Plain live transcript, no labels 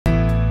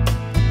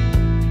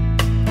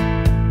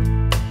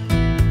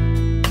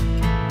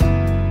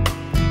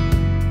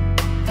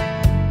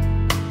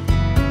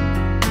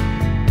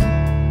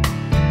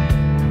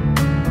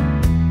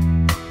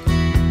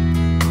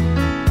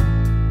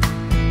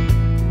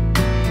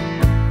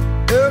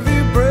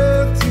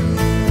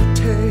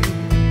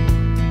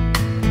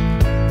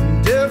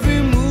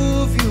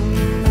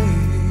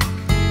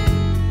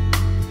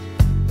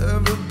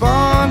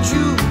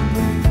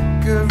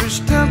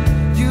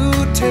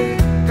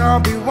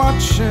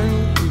watching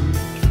you.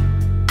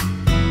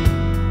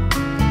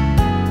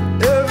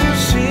 Every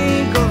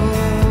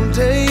single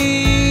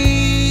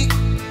day,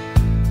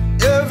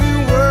 every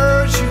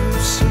word you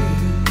say,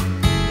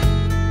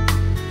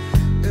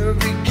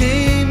 every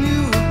game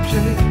you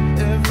play,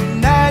 every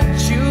night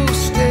you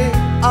stay,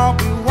 I'll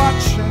be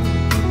watching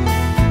you.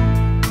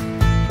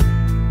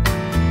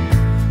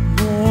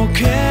 Oh,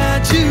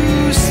 can't you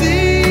see?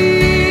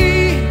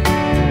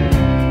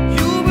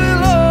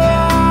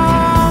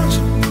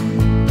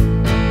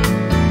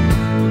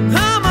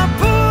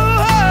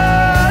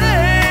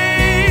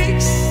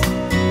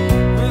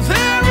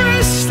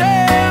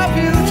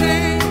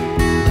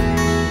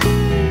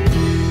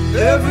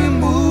 Every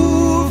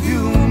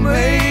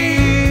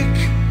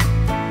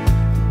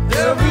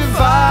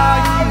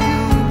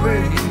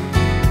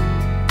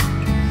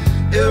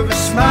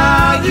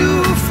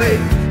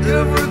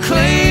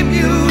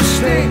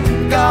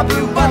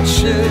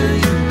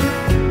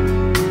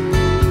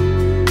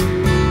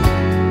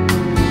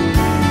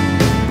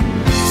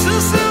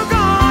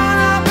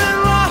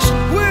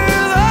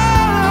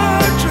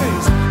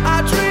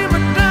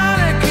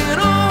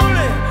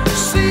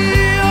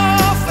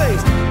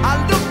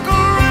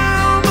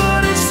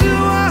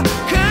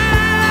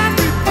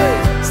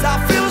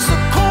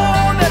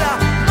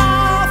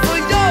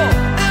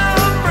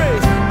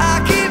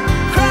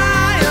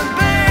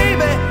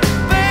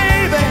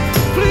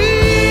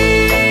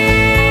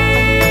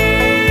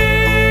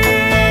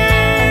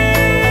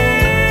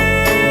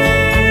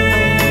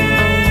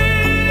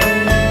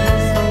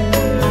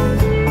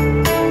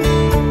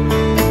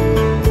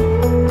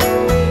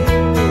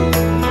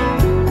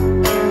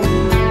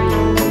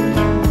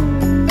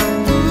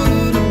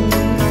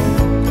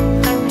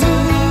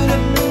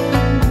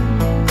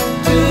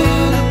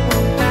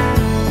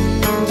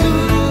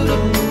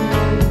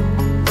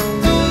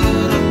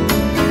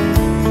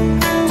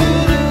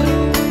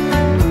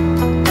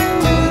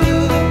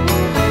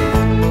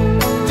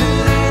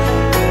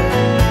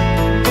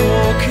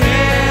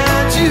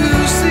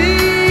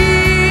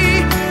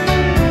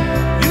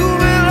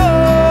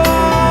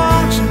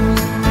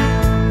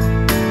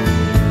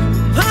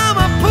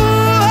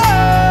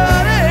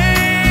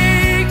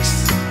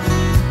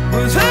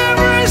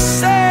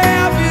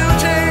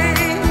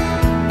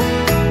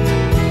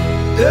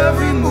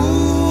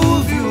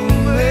move you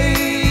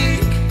make,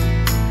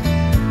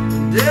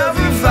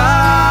 every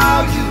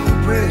vow you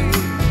break,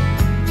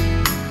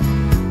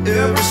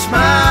 every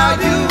smile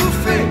you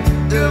fake,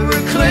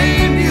 every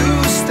claim you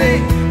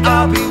stake,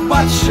 I'll be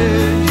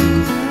watching you.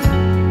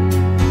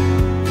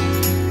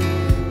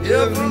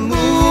 Every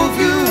move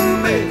you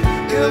make,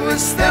 every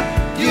step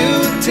you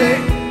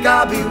take,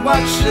 I'll be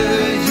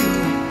watching you.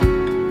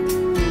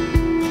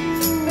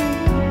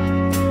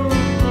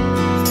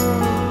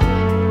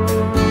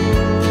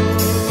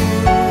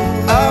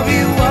 I'll be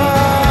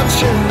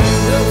watching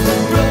every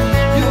breath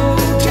you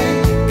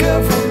take,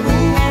 every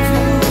move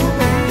you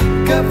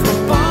make, every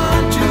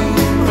bond you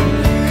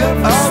break,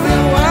 every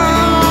step you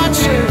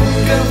take,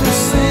 every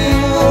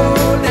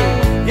single day,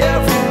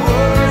 every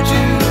word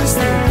you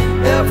say,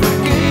 every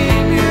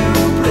game you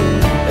play,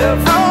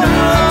 every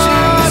night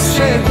you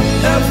say,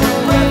 every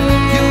breath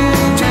you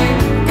take,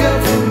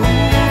 every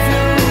move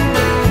you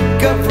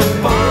make, every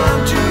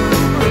bond you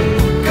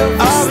break,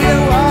 every step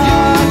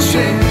you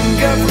take,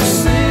 every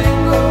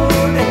single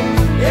day,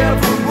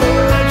 every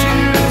word you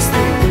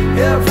say,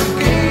 every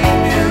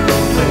game you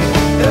play,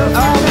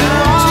 every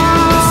night you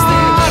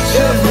say,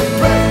 every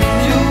breath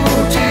you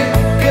take,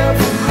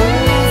 every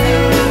move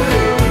you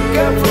make,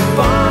 every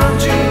bond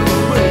you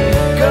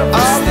break,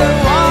 every step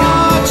you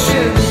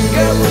take,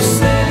 every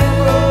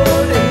single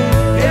day,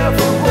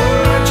 every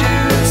word you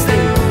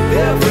say,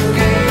 every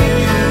game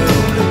you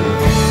play,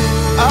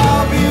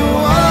 I'll be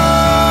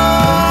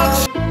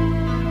watching.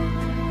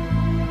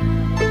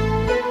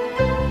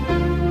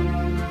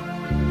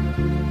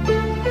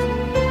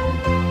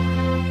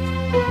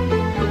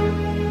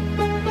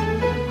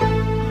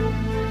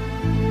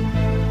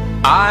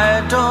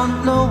 I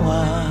don't know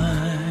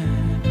why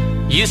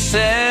you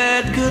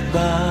said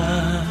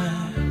goodbye.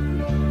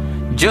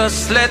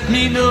 Just let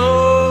me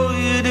know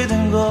you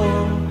didn't go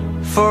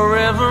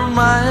forever,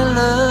 my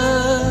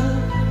love.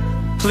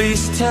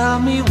 Please tell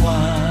me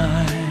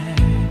why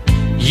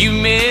you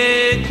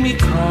make me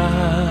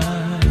cry.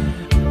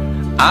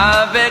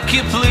 I beg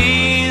you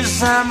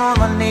please, I'm on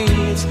my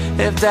knees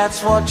if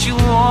that's what you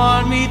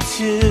want me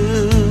to.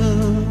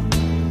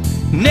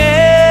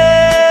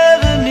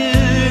 Never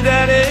knew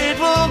that it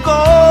will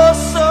go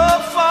so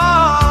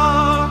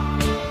far.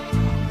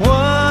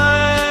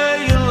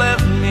 Why you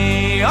left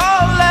me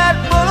all that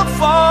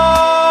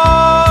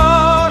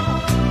boulevard?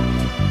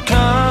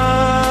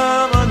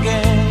 Come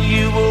again,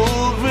 you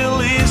will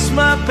release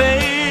my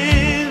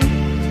pain,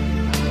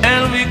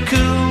 and we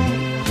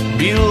could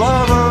be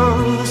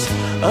lovers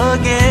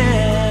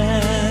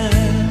again.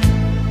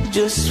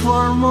 Just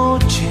one more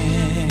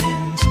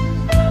chance,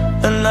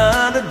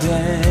 another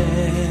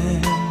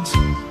dance,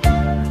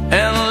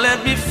 and let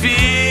me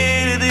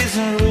feel it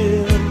isn't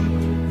real,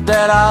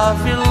 that I've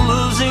been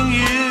losing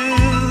you.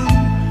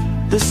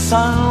 The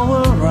sun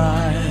will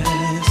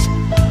rise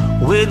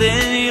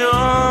within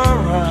your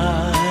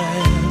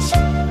eyes.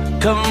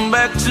 Come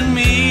back to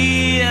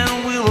me and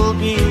we will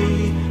be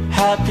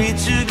happy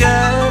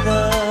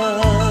together.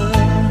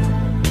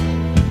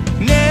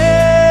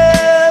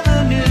 Never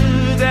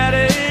knew that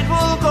it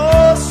will go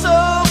so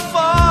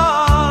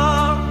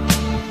far.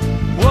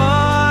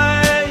 Why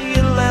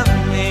you left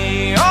me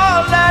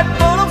all that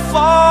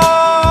boulevard?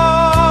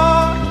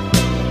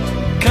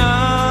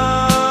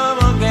 Come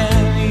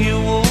again, you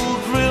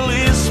won't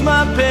release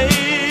my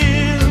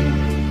pain,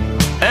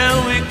 and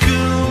we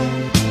could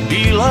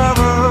be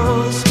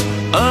lovers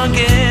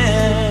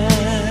again.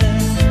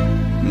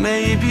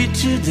 Maybe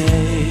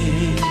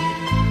today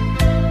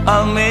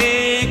I'll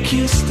make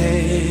you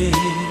stay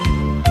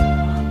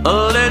a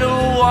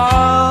little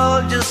while,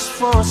 just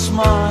for a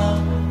smile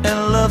and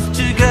love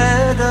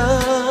together.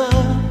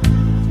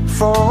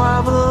 For I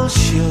will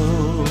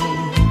show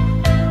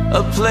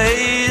a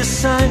place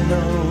I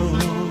know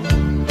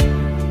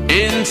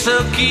in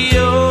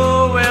Tokyo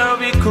where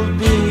we could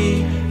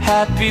be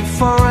happy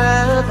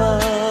forever.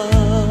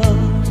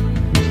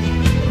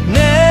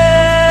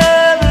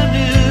 Never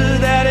knew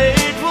that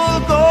it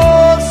will go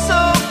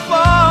so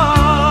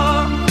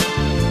far.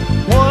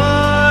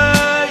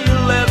 Why you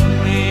left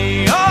me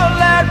all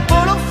that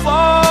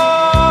boulevard?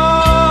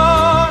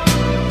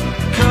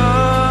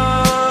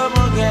 Come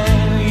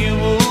again, you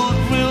would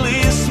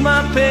release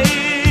my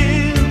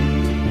pain,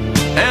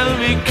 and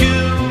we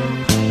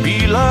could be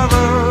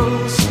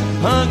lovers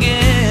again.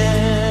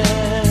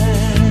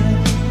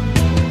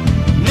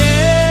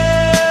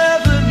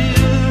 Never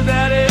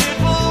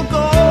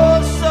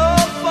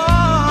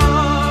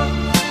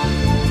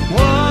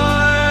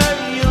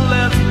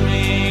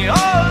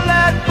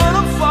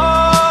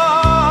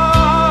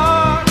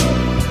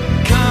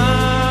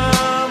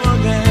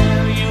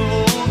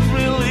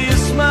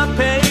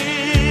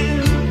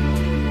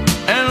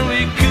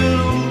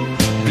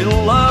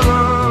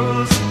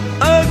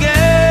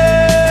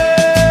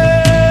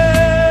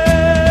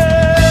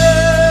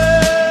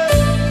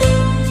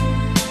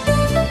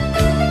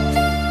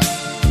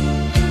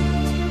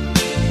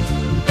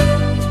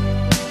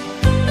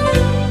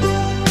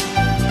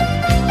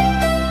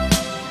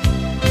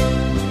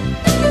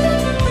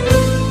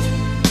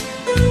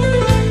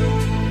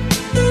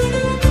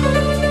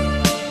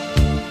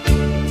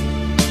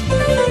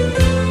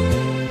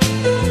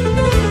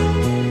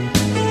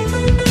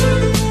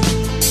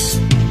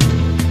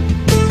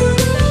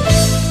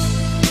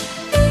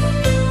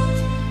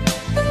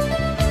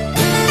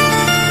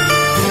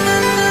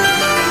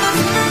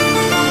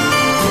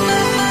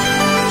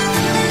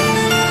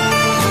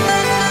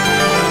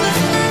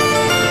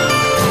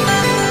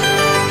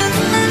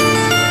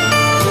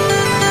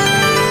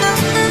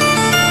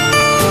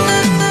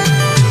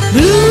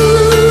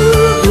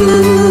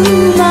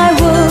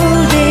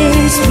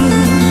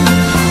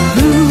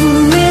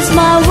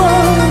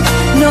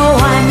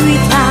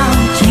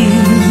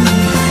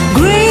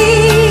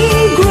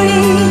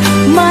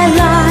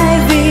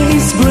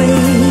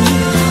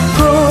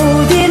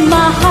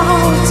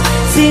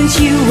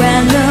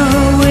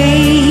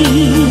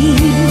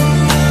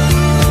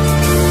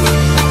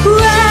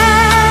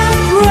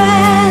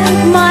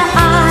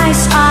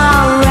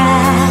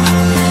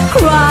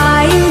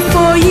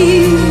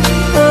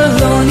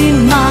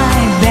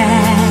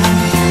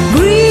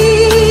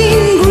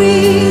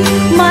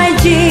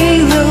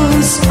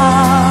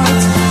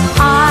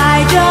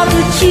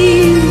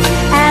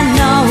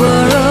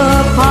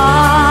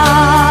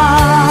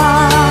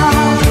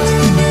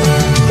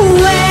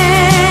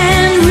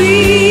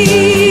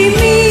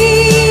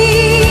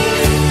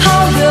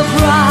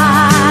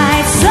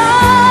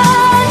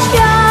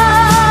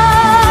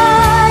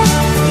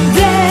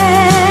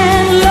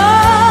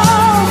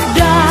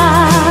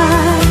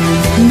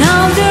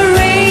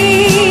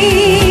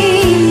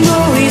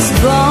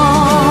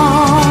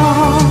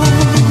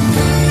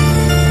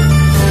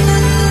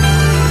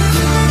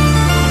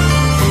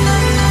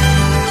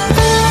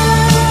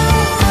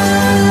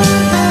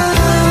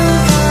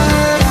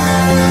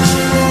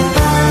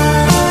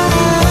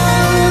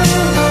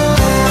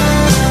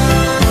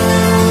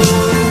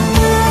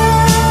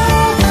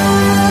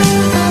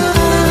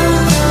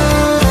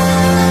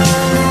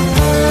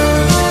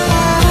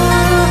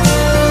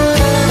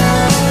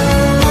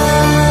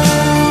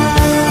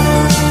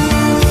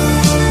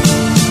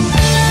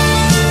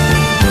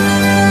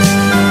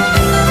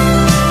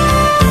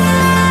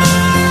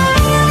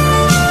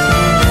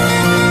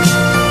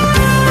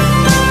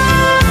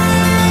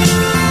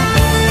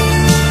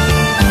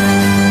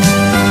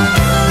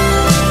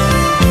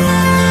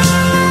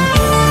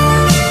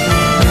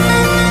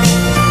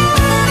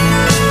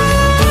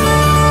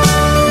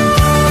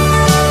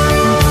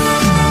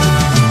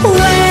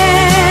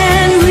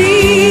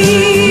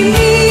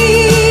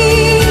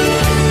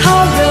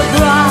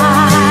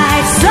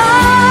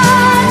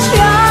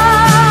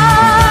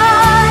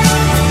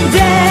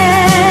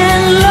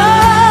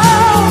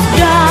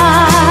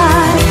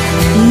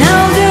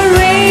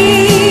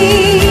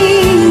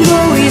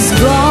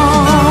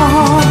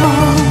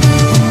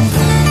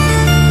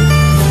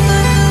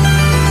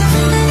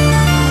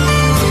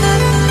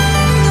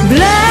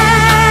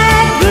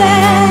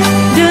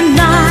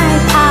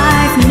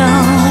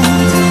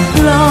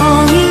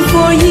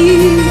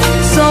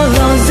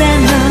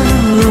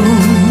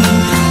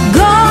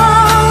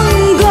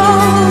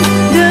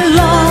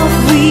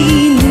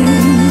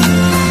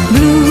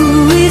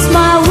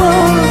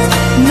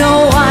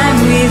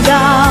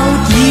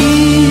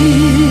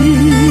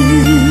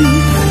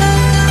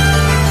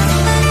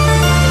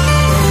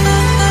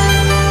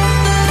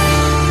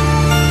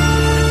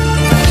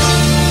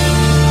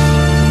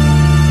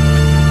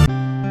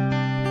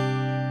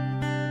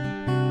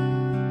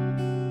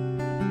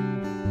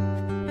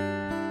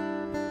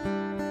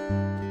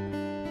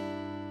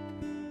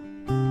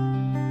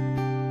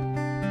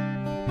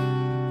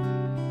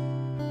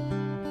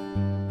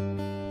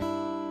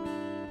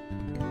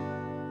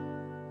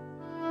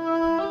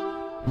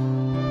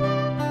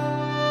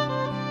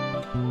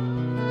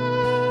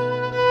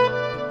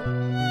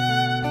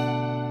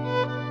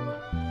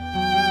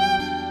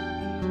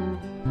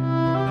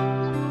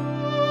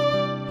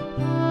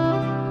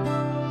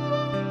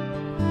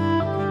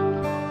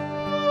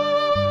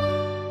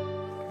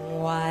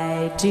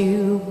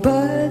do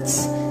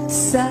birds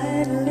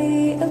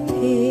suddenly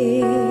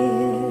appear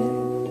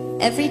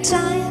every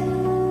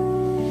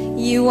time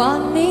you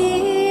are near?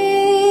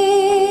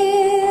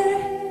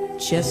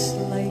 Just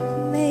like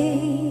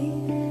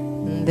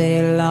me,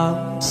 they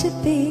long to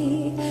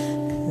be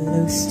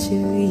close to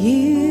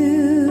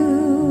you.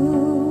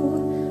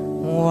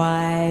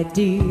 Why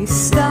do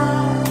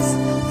stars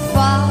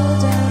fall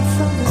down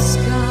from the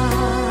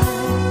sky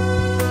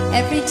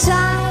every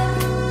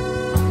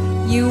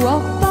time you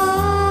walk by?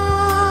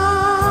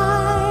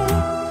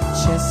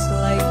 Just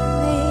like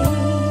me,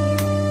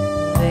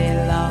 they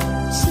long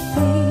to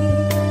be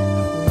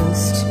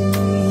close to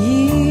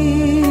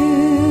you.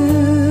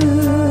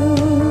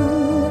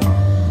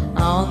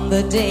 On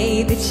the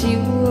day that you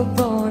were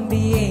born,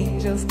 the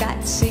angels got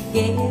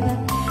together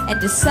and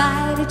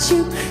decided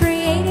to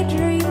create a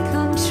dream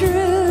come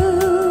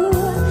true.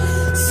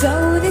 So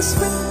they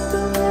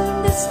sprinkled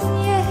moon dust in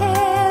your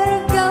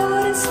hair, a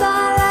golden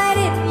starlight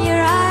in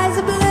your eyes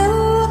of blue.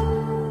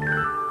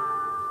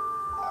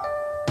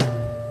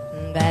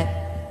 That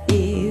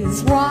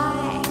is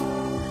why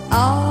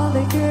all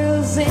the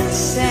girls in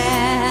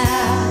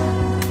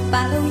town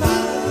follow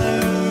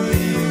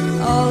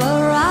you all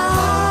around.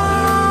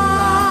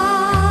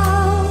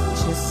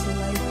 Just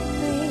like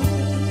me,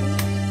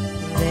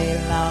 they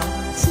long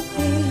to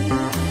be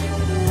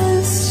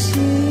close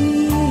to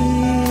you.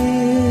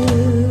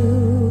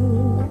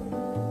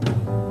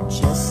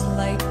 Just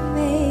like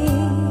me,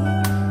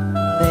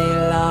 they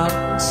long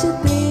to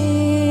be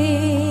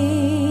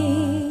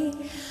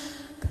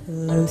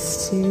close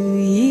to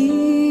you.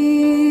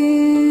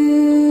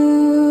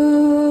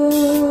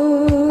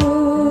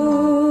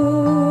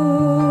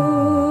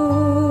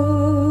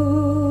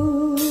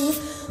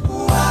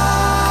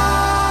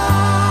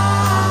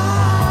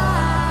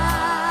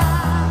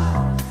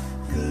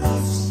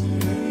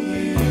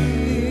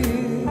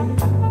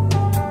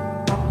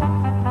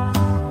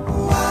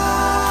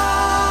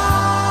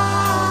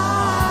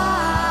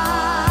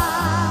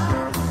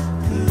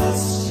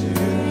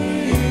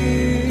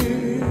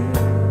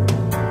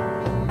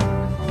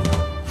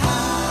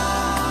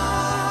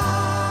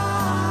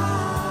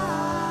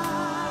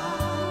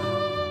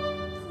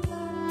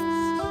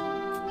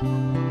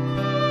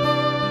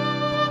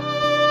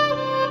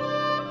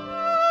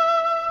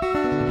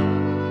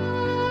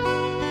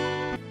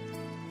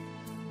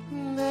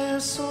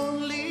 There's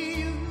only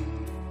you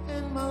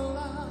in my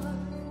life,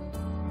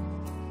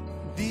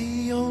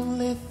 the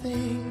only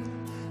thing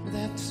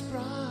that's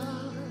bright.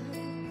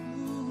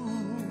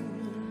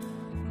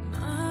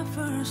 My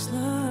first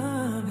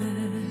love is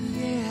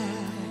Yeah,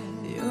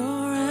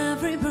 your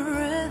every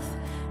breath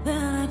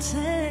that I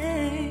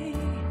take,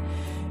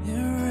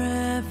 your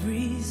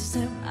every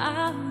step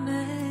I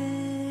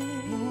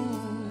make,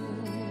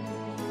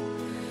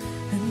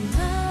 and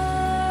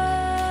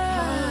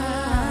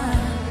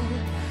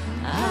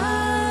I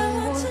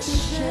want to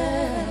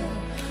share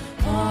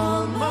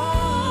all my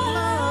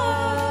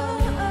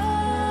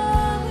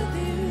love with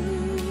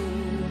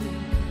you.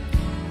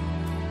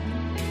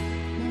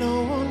 no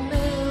one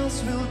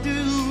else will do.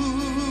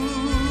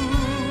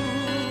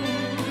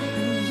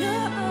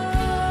 Your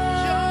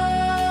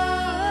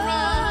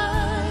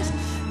eyes,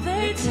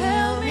 they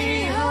tell me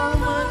how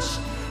much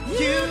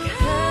you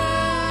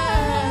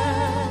care.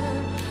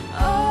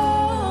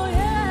 Oh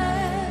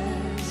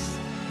yes,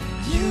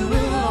 you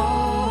will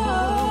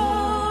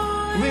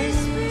always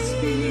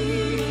be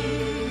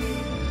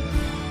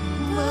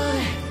my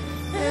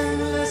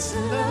endless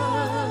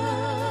love.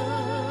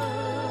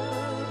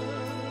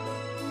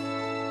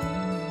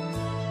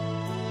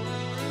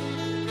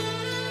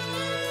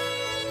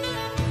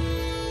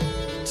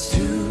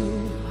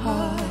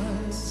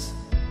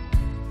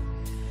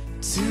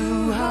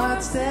 Two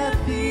hearts that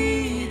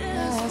beat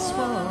as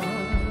one.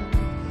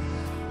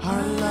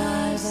 Our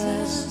lives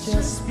has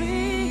just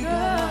begun.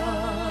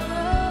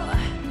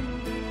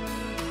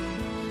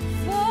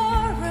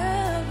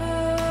 Forever,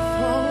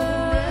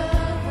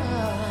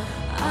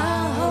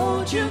 I'll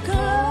hold you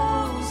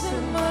close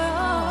in my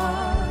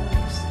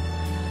arms.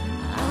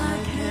 I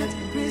can't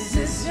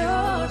resist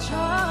your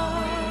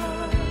charm.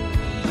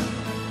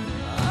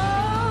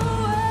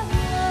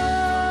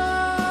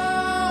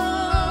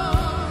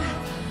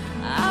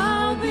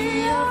 I'll be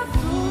a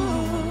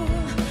fool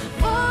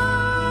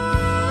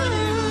for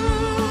you,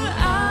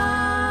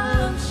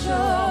 I'm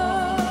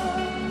sure.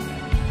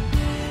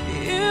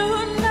 You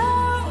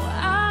know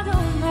I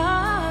don't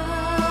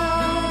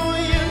mind.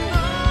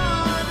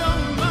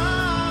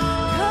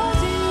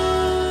 'Cause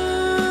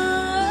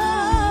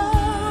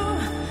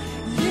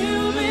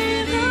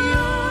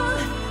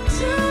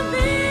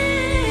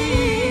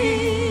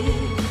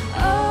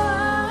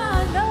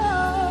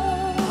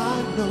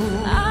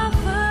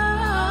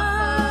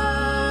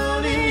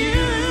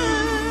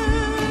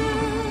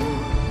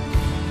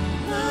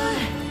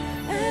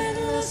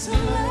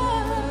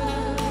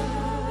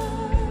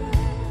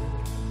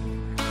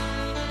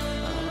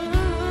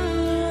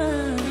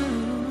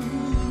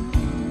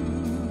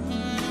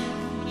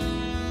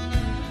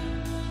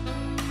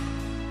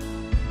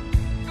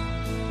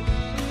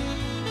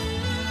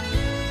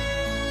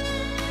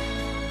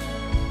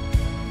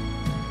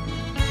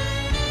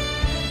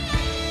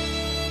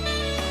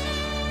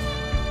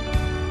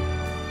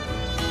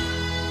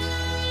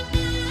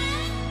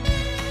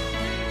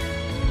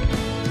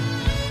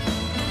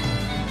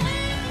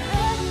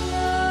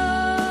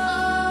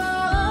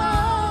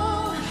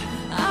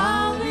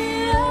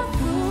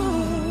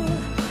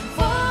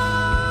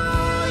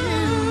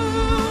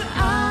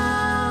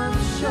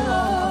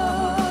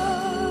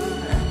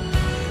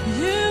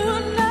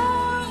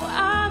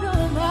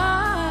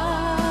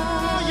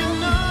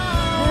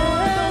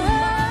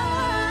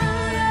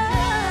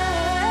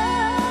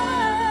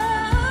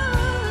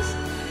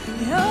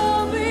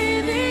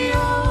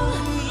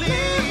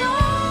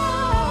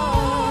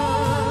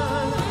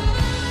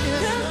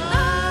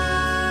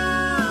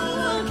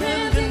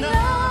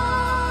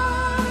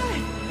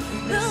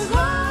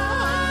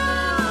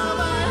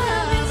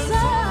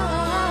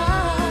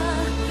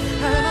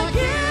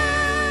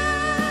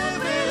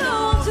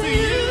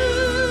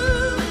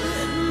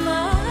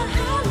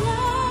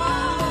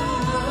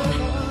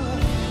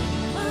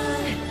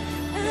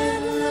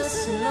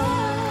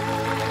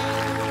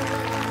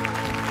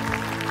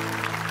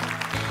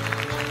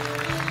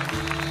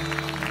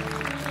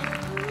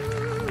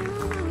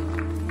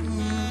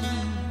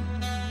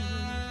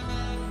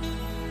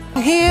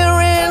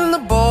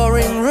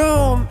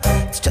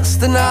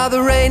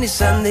another rainy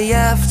Sunday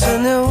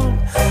afternoon.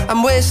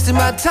 I'm wasting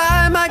my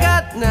time, I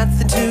got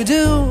nothing to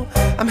do.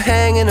 I'm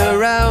hanging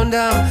around,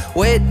 I'm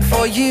waiting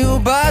for you,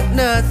 but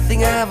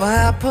nothing ever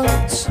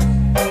happens.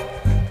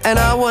 And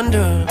I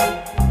wonder,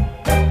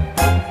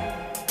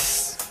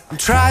 I'm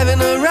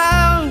driving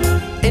around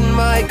in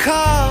my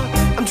car.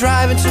 I'm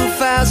driving too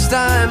fast,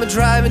 I'm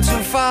driving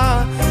too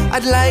far.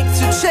 I'd like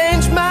to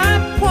change my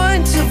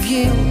point of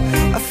view.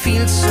 I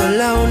feel so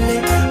lonely,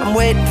 I'm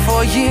waiting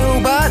for you,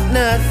 but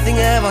nothing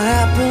ever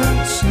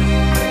happens.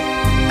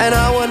 And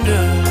I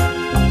wonder,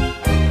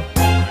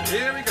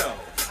 here we go.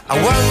 I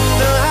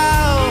wonder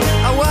how,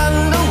 I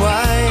wonder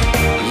why.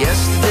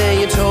 Yesterday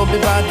you told me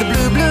about the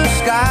blue, blue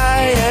sky,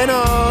 and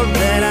all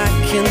that I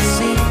can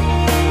see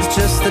is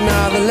just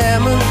another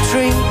lemon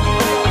tree.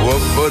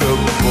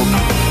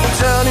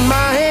 Turning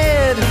my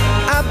head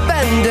up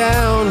and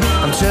down,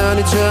 I'm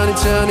turning, turning,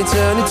 turning,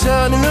 turning,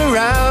 turning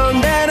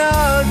around, and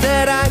all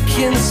that I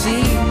can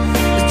see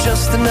is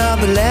just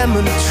another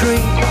lemon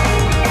tree.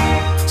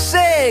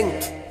 Sing,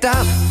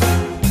 da,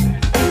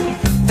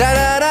 da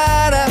da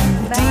da da,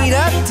 dee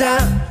da da,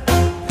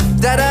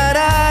 da da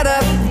da da,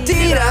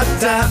 dee da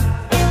da,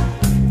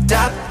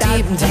 da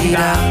dee dee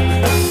da.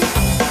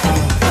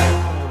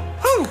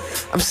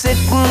 I'm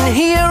sitting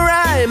here,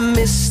 I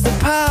miss the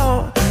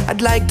power.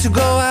 I'd like to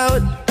go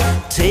out,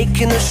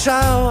 taking a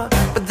shower,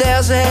 but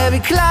there's a heavy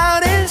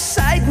cloud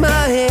inside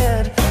my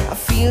head. I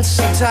feel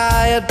so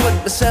tired, put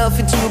myself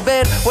into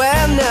bed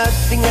where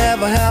nothing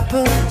ever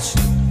happens.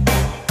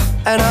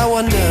 And I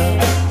wonder,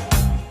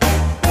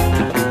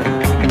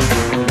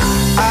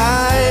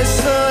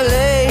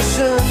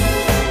 isolation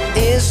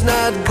is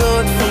not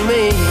good for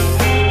me.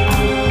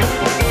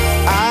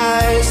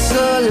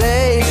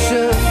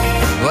 Isolation,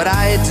 but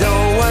I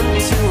don't want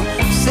to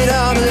sit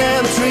on a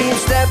lemon tree,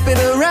 stepping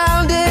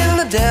around in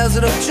the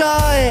desert of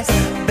joy.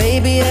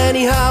 Baby,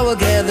 anyhow, I'll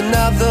get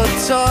another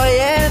toy,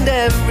 and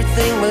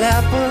everything will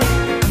happen.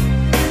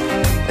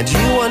 And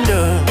you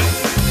wonder,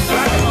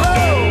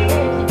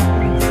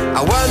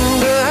 I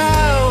wonder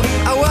how,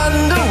 I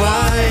wonder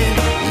why.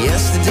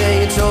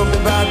 Yesterday you told me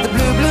about the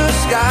blue, blue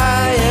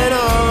sky, and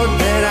all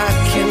that I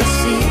can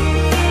see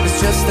is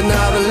just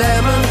another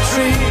lemon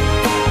tree.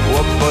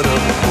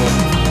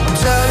 I'm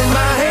turning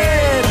my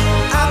head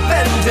up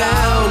and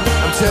down,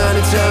 I'm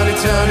turning, turning,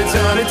 turning,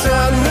 turning,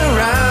 turning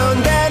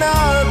around, and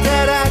all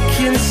that I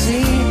can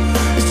see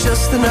is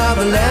just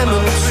another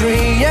lemon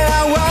tree. Yeah,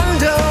 I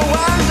wonder,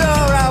 wonder,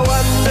 I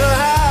wonder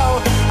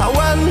how, I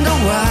wonder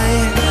why.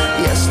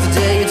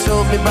 Yesterday you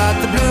told me about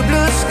the blue,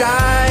 blue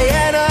sky,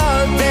 and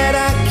all that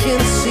I can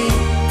see,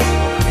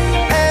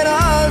 and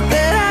all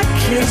that I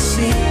can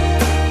see,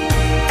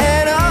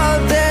 and all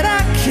that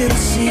I can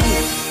see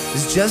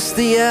is just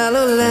the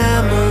yellow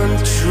lemon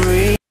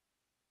tree.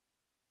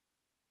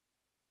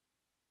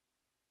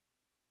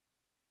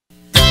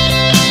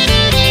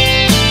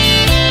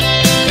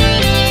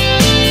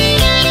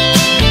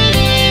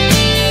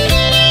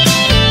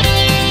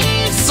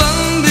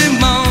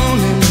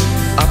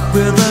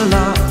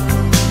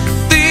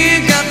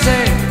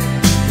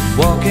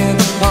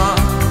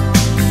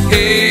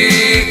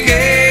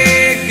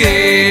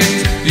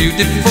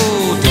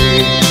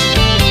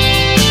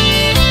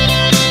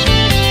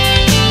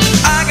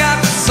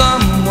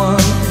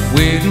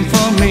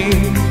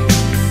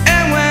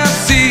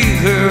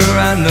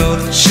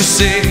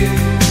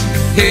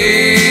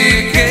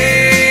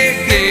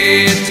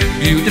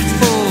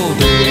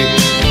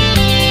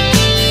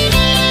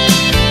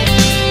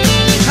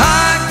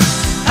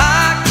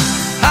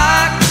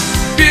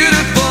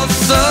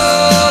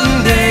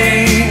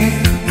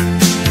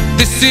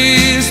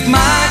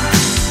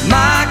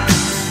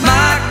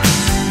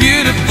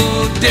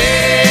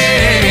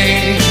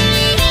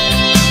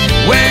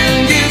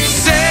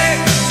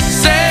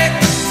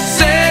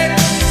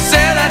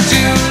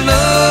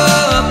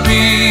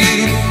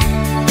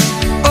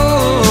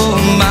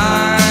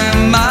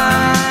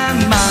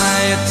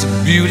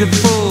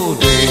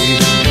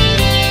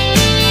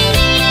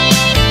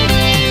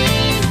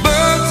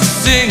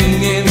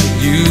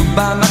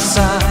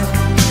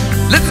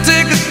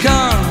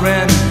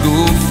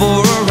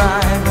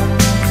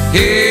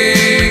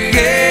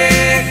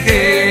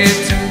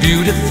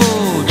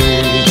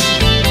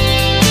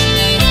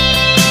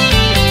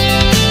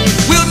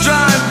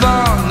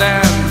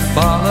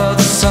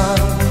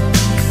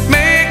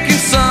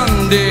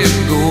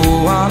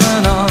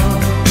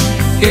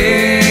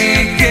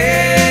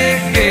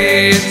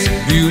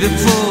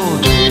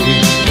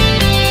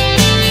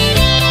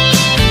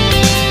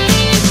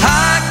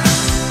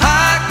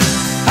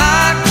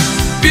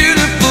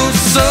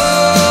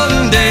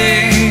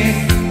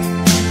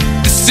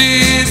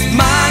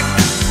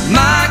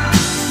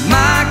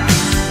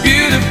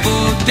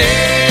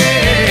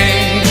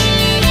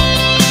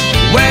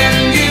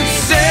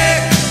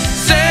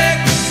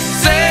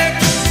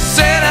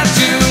 Say that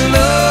you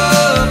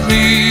love me.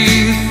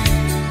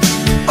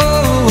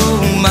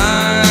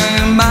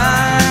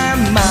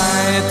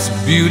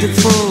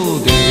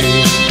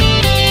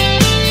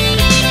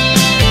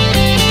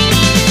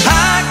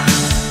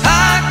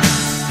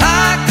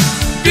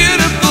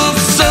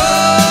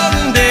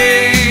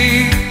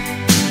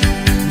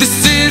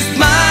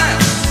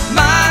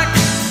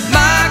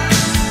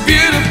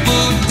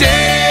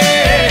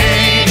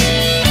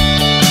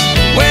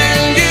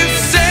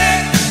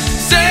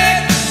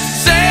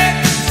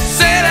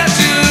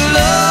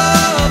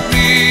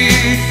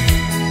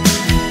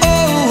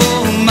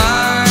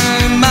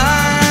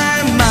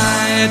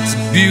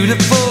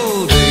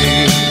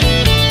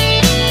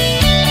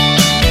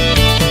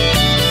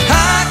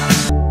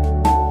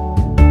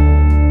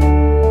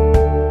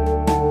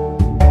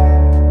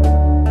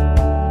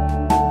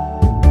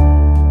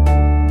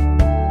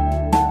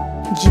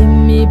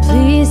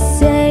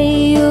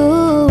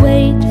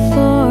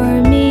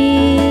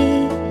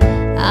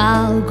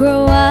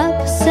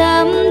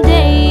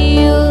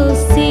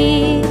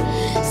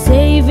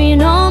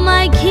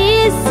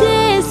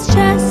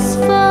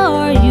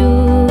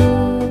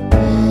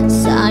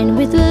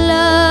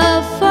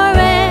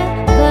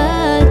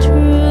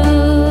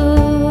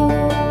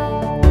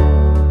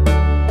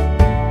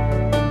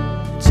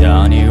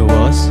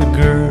 a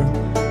girl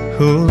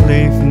who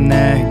lived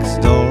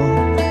next door.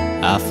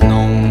 I've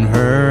known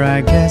her,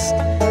 I guess,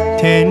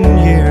 10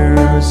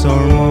 years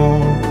or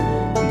more.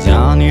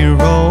 Johnny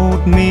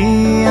wrote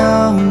me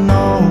a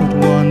note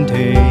one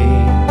day,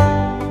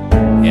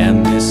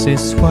 and this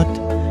is what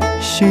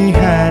she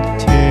had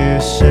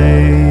to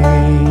say.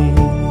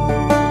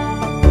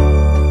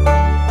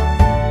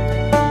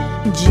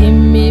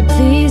 Jimmy,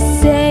 please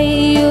say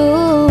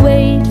you'll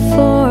wait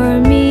for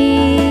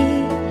me.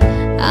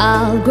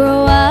 I'll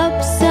grow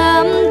up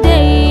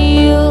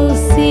someday, you'll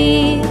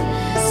see.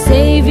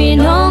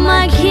 Saving all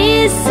my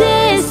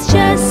kisses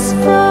just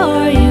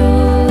for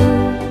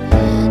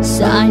you.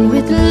 Signed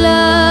with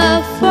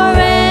love,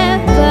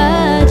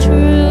 forever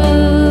true.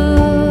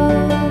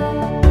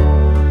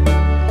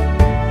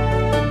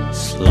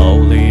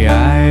 Slowly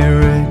I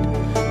read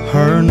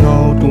her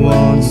note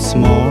once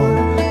more.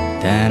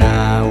 Then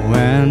I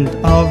went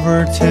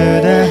over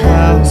to the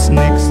house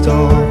next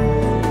door.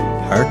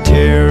 Her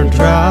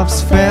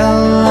teardrops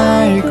fell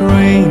like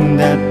rain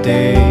that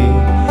day,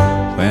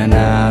 when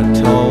I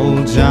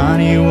told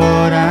Johnny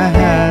what I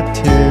had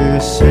to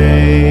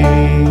say.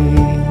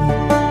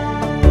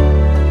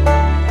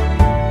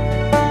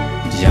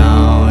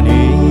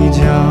 Johnny,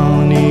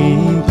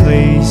 Johnny,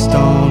 please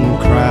don't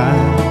cry.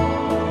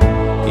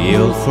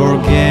 You'll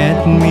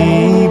forget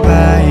me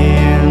by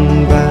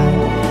and by.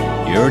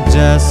 You're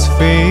just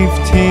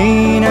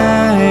 15, I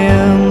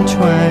am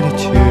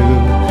 22.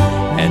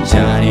 And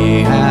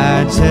Johnny,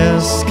 I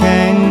just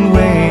can't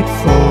wait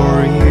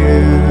for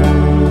you.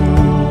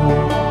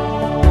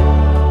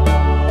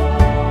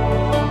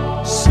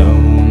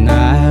 Soon I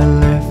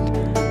left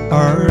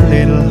our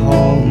little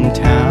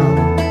hometown,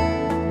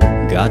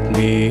 got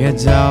me a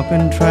job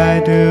and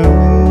tried to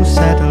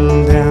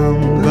settle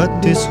down.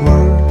 But this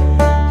word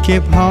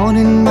kept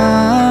haunting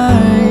my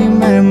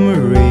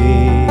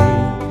memory,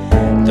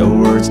 the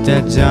words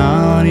that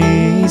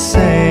Johnny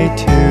said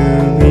to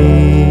me.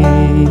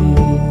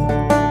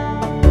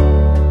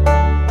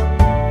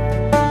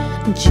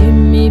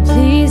 Jimmy,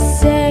 please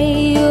say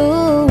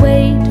you'll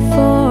wait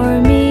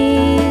for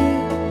me.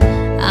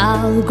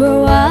 I'll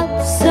grow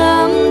up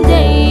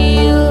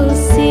someday, you'll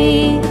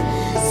see.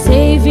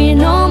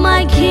 Saving all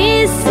my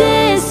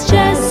kisses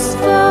just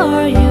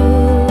for you.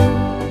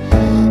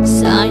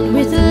 Signed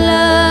with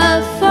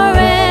love,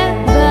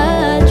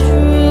 forever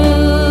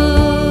true.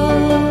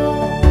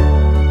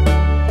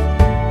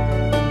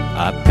 I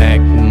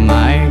packed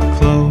my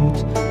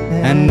clothes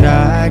and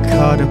I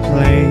caught a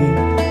plane.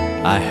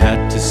 I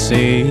had to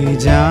say,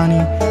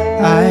 Johnny,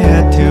 I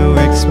had to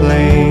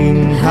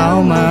explain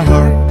how my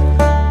heart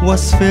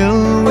was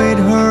filled with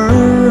her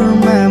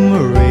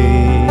memory.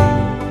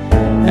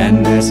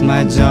 And that's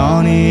my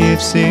Johnny if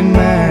she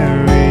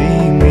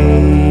marry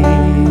me.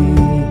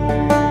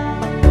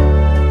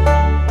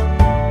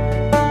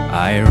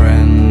 I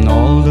ran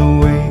all the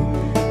way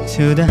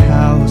to the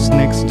house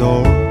next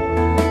door,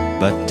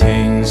 but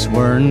things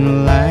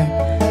weren't like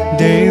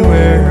they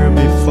were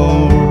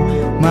before.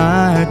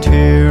 My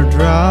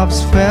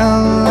teardrops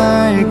fell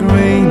like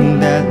rain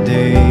that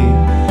day,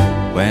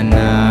 when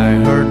I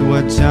heard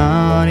what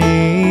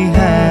Johnny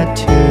had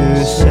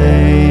to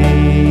say.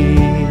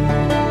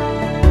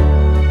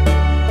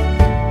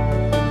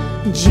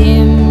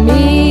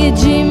 Jimmy,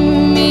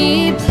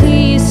 Jimmy,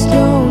 please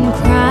don't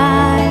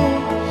cry.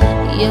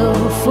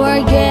 You'll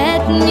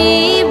forget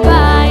me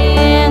by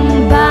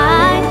and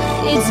by.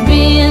 It's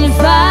been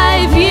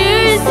 5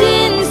 years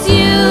since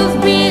you've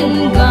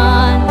been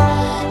gone.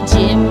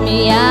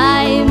 Jimmy,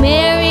 I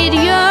married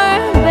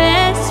your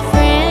best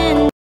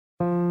friend.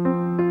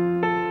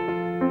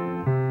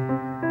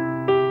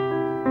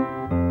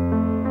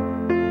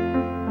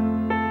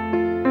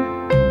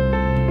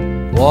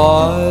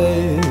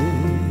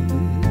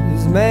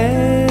 Wise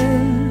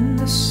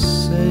men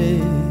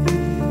say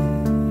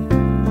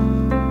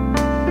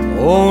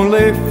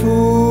only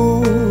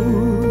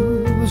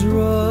fools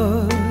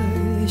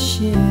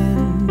rush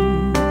in,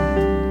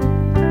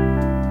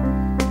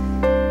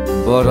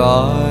 but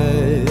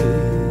I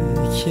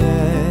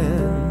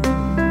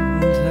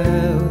can't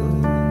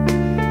help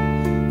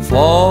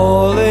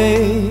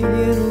falling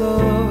in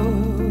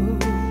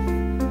love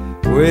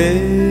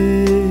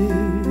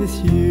with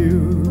you.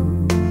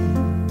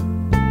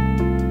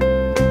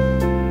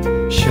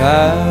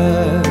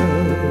 Shall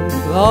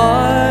I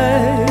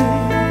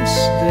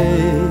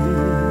stay?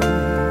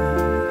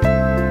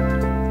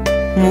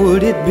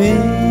 Would it be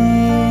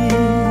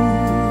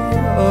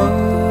a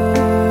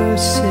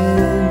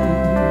sin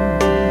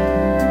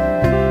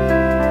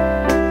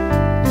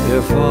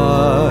if I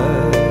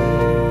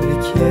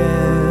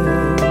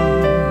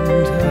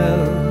can't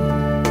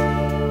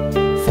help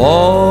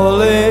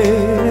falling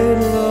in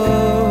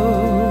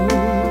love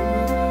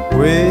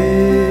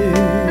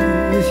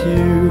with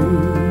you?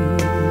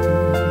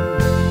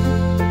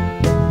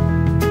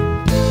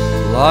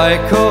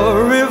 Like a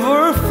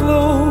river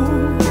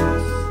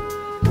flows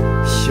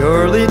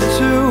surely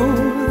to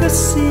the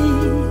sea,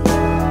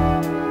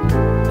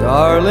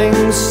 darling,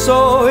 so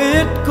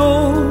it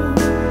goes.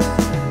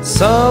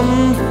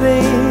 Some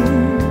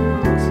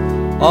things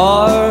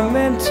are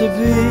meant to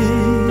be.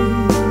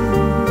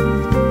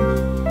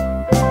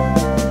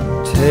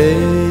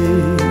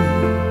 Take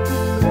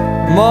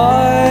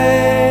my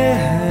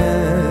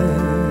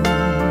hand,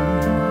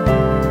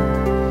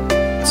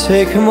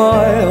 take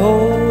my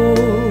whole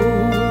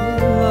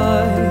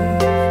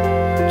life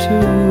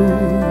too.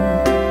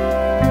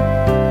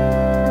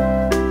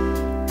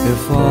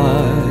 If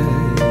I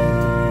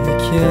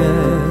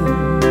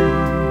can't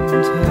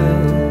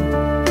help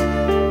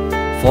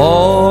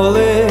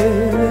falling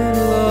in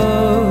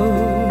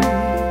love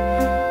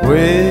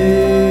with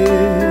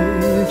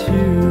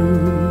you.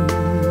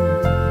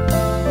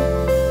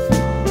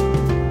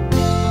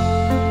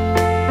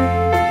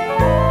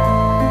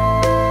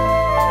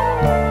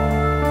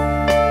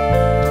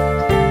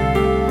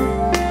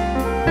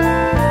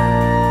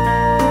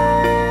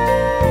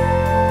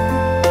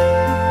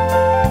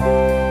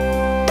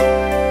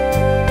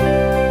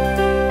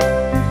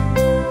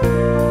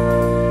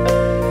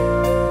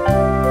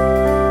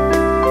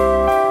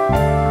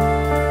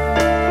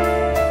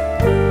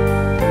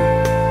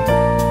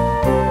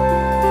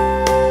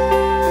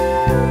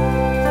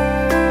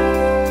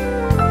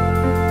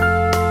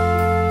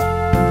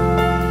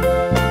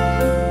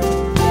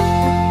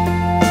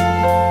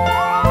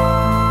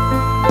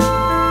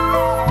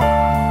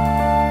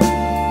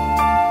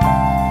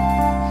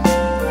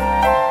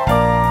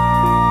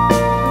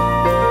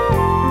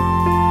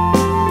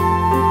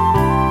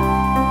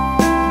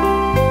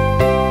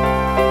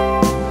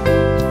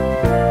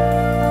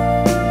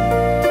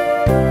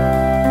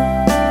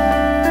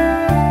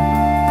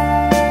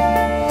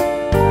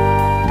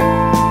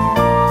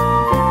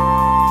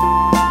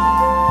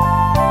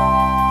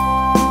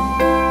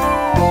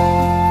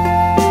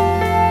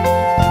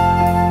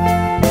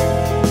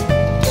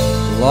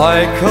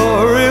 Like a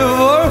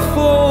river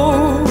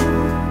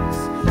flows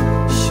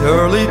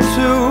surely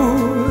to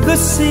the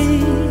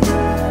sea,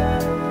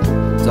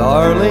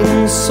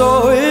 darling, so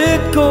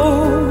it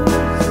goes.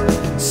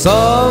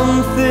 Some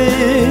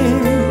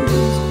things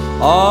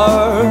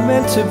are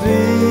meant to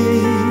be.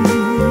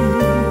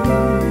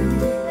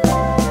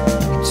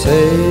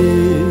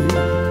 Take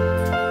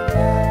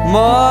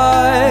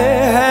my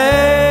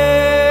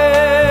hand,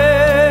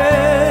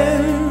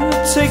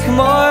 take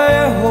my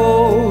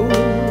whole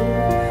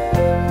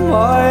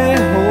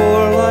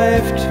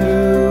life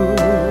too.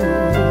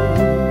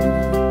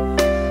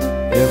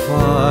 If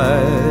I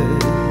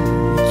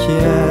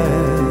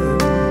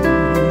can't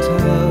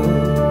help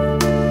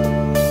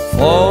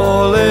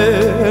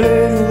falling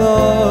in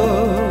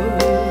love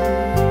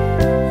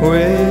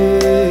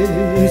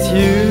with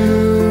you,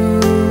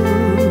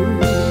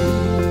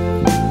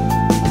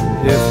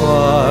 if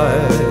I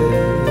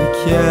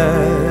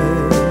can't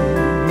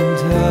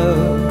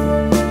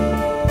help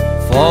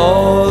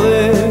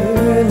falling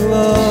in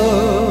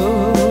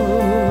love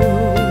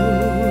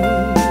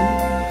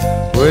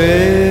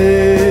with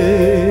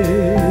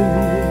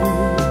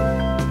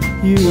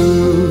you.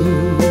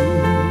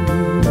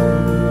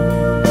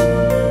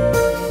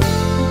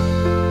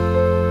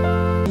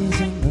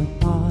 In the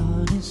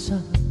morning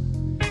sun,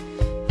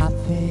 I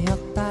feel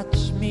touch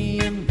me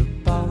in the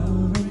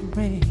pouring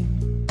rain,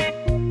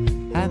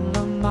 and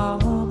the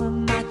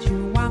moment that you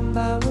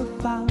wander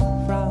far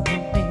from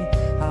me,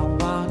 I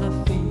wanna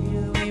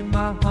feel in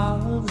my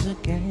arms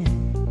again.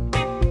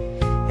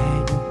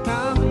 And you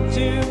come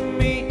to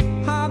me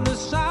on the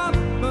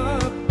summer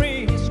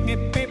breeze,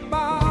 keep me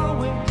born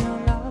with your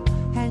love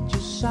and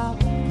your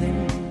softly,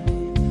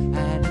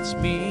 and it's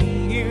me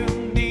you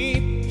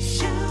need.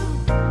 Show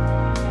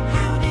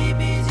how deep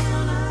is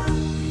your love?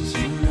 Is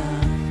your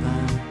love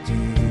how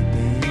deep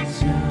is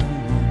your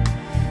love?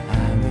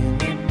 I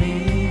really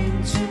need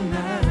to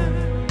learn,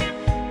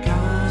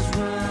 'cause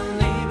we're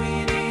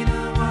living in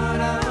a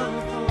world of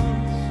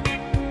force,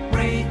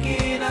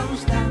 breaking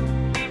us down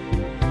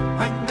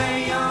when they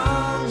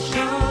all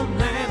show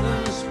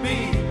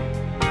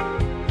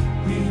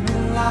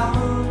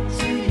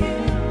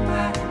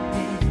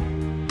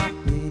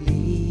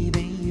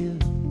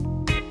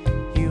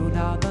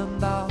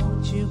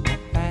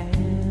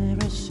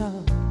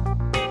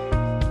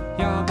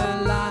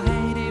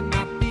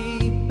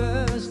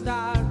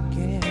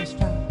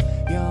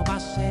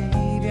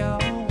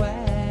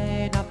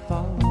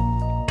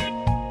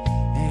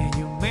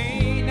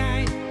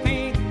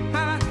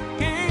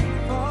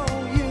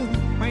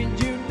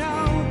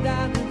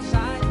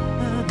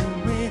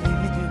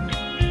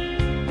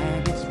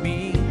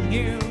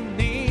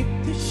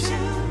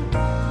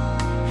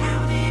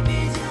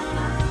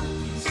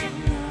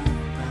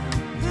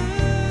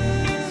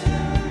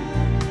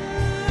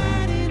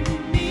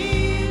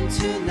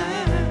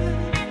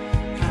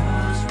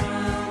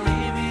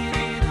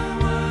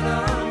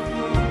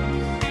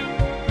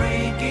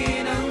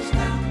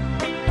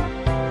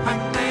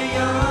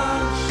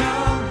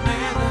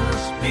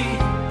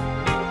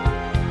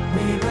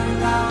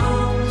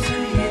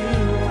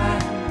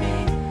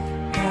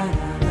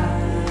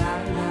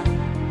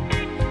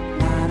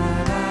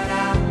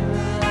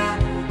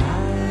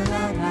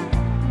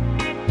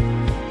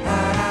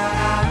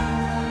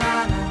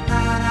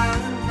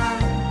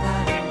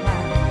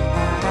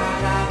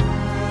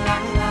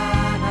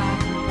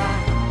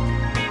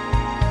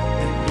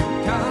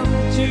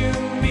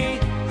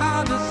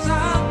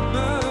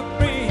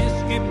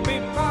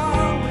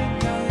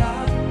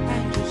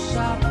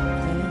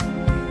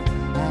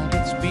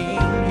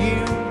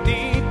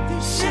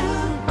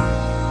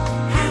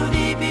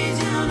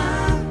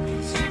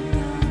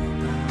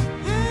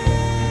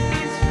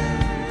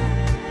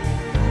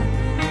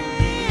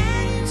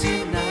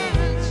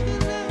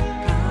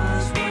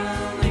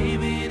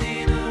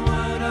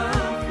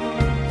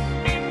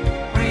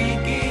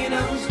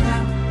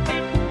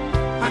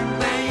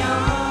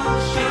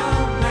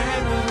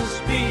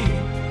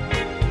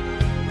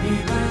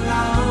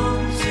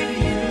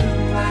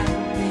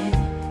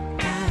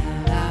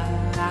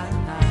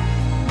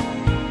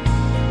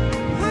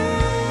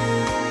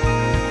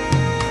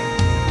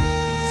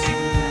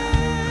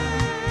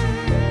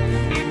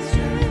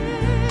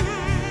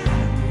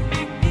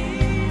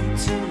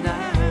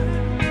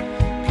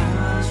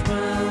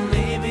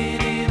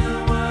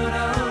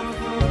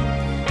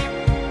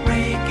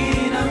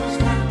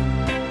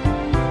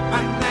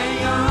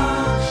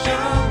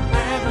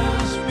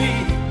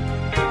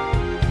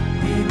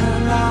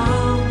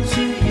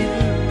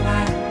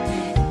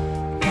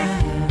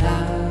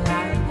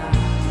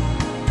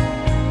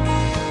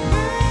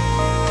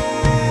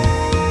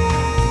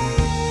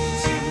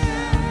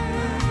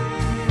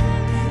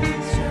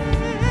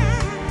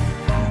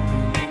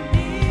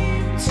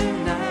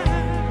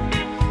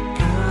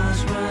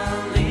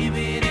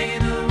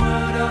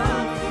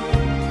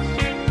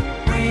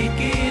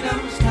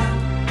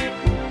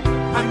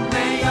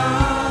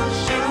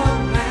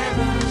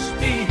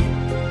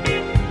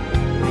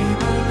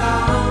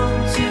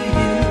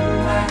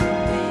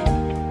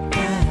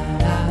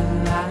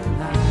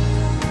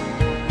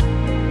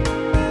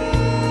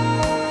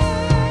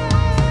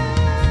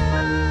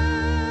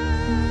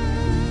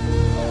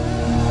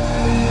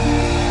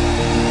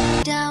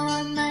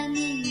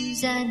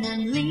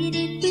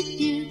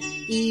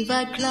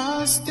I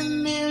crossed a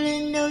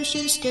million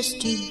oceans just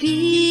to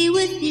be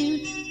with you,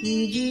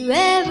 would you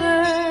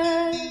ever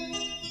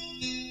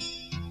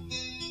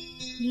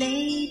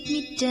lay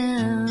me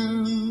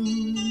down?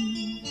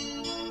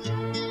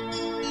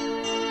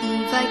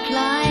 If I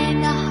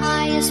climb the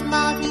highest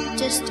mountain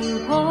just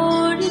to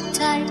hold it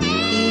tight,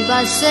 if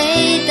I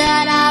say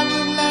that I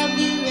would love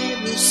you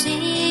every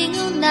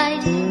single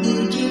night,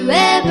 would you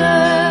ever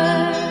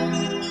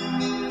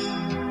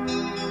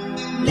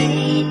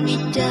lay me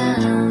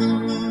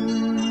down?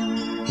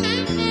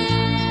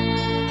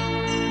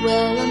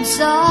 Well, I'm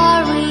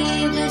sorry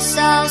if it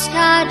sounds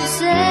kinda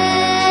sad,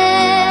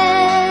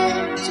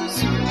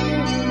 just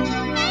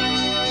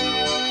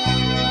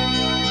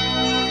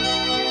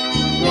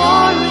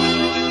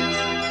worried,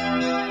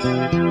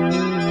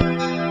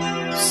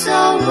 so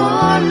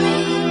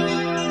worried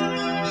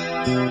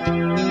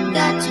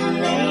that you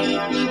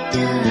laid me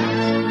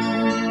down,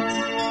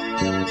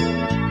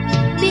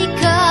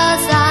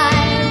 because I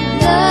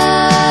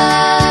love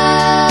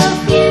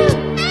you,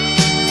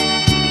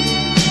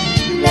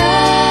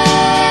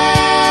 love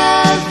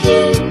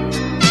you,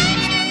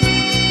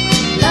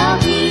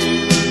 love you,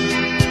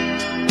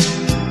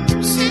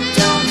 so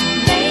don't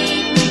lay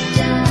me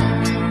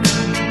down.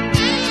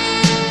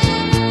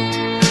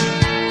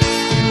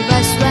 If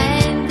I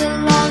swam the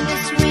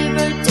longest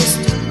river just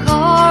to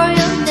call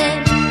your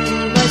name,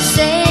 if I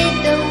said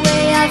the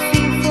way I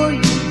feel for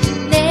you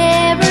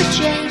never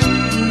change,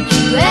 would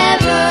you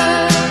ever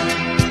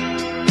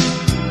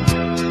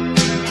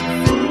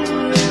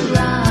fool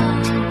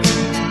around?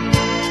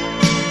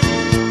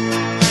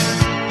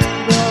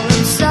 Well,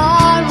 I'm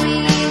sorry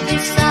if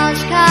it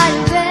sounds kind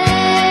of bad,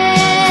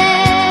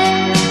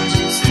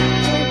 just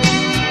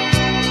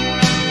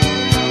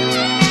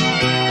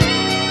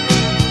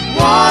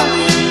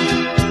worried,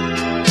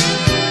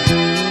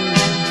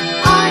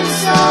 I'm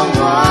so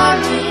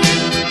worried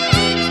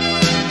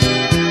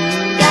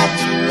that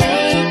you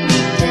laid me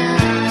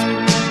down,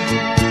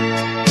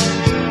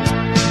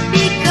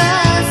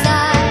 because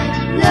I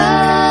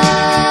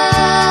love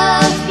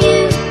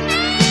you,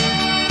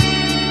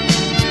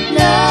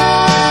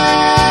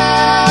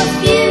 love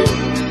you,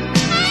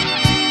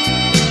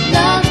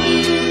 love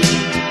you,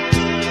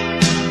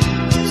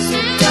 so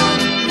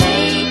don't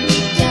lay me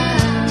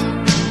down,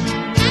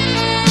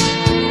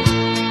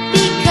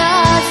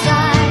 because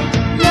I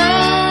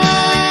love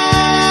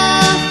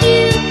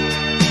you,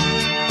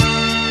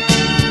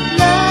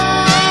 love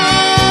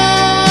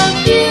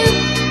you,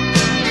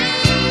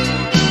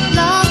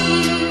 love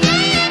you,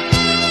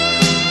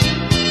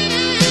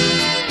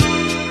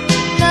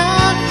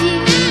 love you.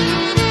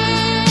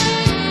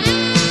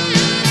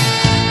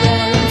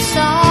 Well, I'm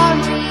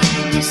sorry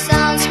if it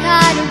sounds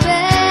kind of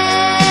bad,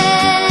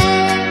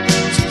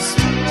 just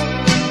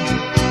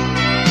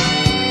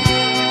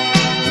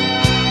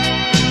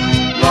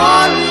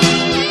worried,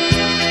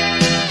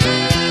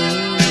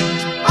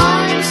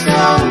 I'm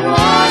so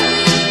worried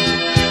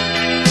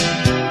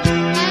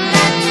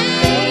that you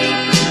laid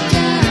me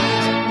down,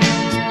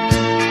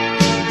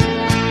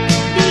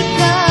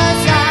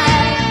 because I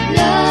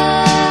love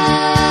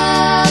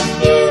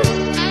you,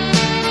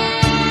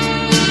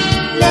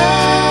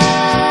 love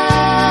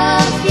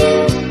you,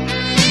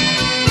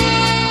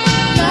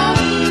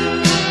 love you,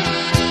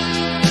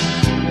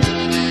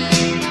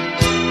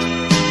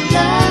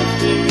 love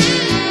you.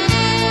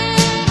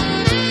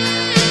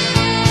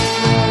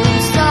 Well,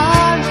 I'm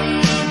sorry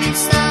if it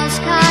sounds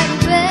kind of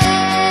bad,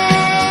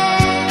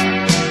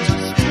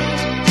 just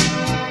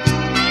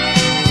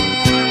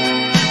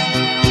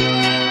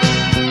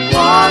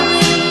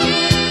worried,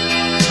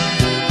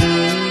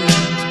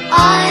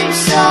 I'm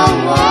so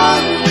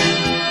worried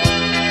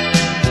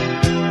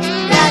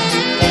that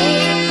you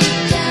laid me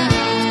down,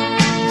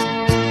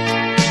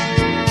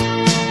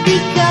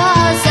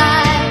 because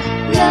I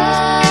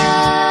love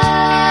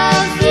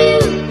you,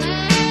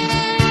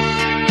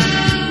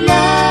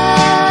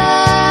 love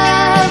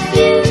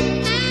you,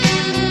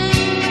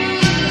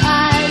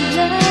 I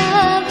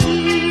love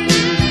you,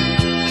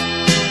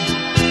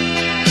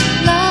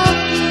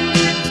 love you,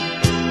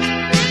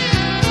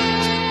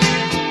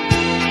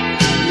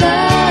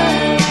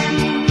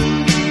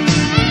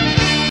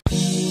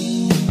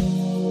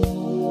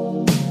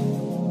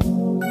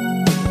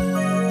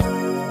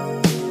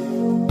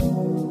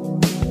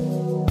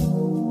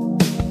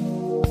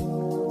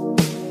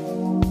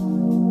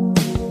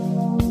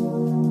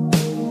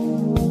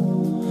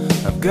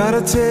 I've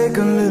gotta take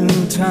a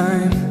little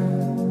time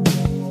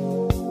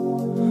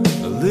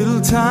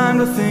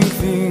to think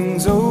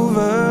things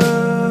over.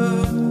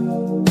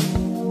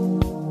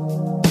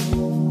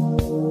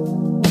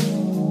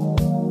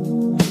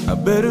 I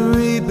better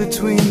read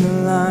between the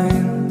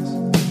lines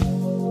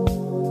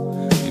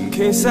in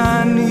case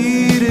I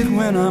need it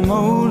when I'm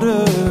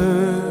older.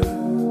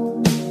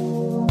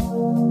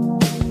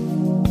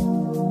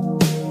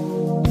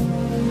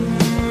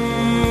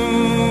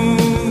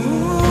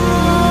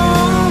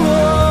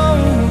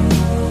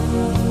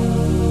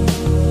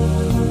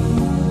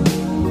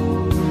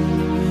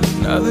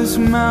 Now this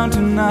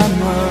mountain I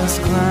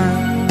must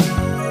climb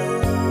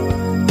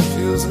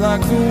feels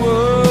like the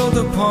world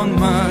upon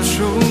my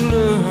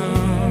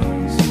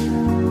shoulders.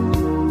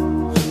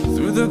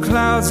 Through the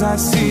clouds I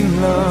see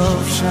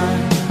love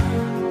shine.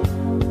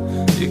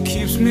 It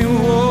keeps me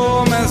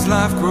warm as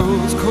life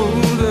grows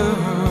colder.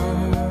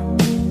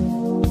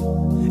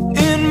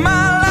 In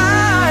my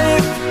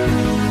life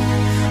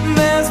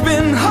there's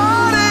been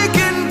heartache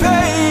and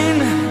pain.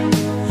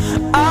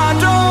 I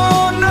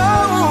don't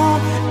know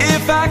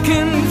if I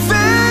can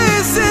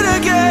face it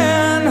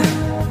again.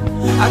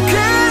 I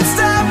can't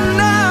stop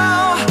now.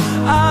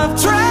 I've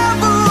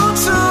traveled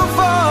too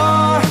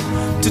far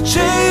to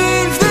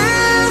change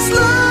this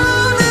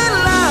lonely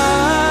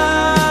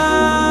life.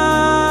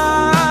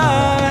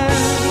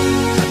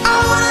 I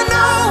wanna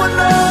know what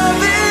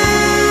love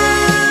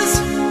is.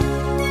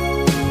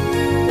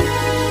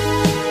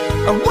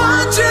 I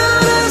want you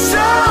to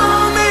show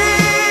me.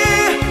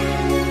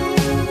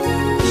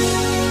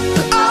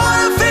 I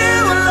wanna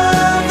feel what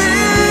love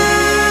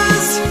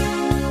is.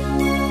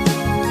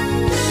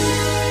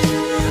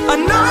 I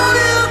know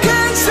you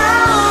can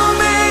show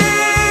me.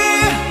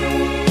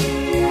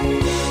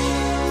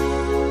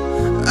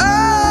 Oh,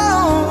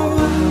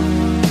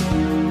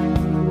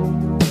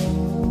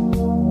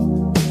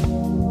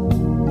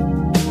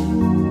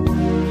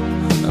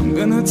 I'm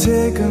gonna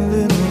take a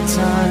little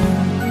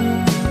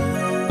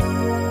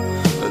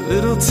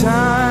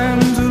time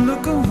to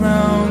look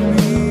around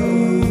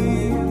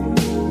me.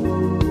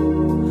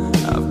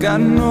 I've got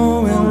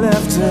nowhere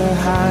left to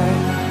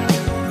hide.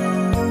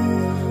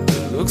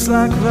 Looks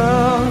like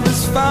love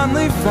has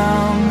finally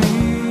found me.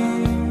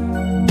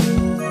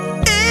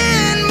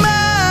 In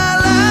my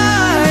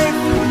life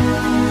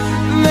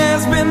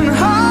there's been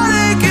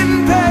heartache and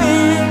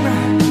pain.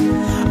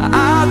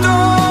 I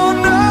don't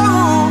know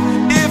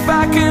if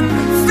I can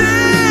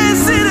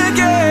face it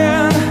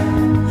again.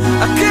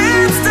 I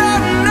can't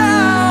stop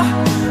now.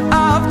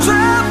 I've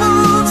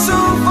traveled so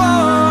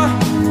far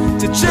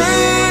to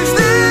change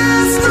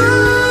this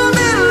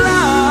lonely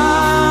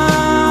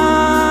life.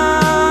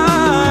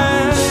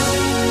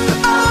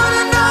 I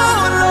wanna know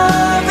what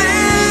love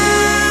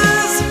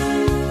is.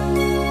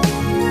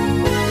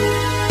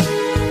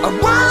 I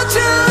want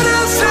you to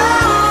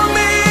show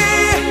me.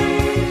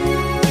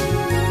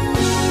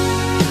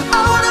 I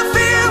wanna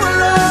feel what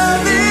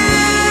love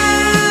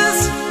is.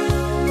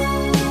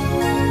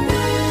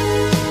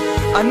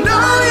 I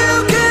know you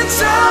can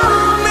show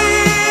me.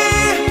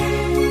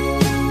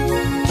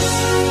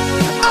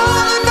 I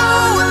wanna know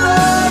what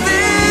love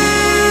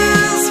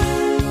is.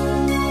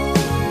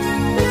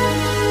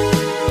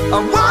 I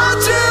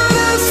want you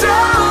to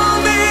show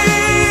me.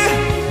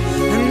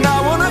 And I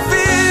wanna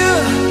feel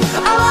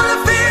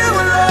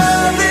what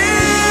love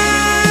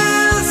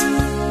is.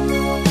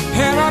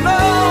 And I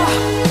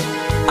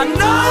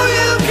know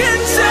you can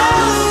show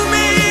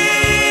me.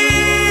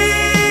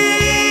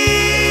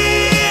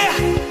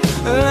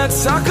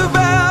 Let's talk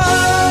about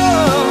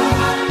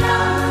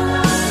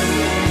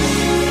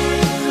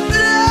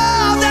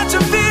love that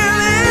you feel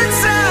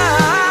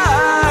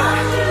inside.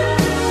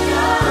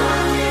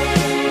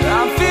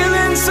 I'm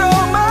feeling so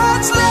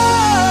much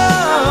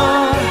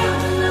love.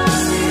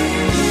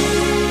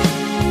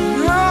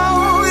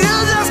 Oh, you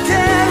just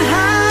can't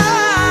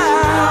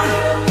hide.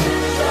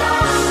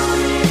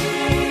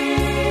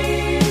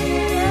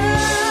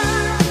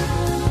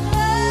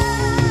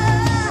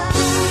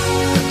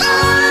 I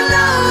wanna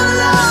know what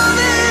love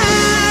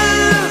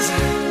is.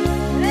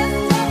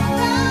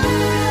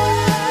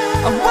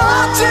 I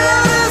want you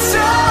to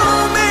show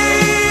me.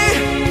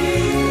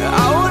 I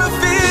wanna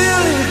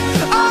feel it.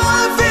 I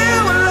wanna feel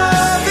what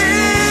love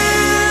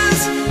is.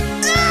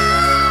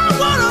 I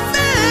wanna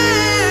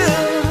feel.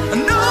 I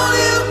know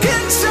you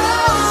can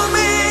show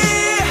me.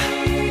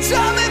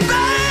 Show me,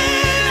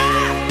 baby.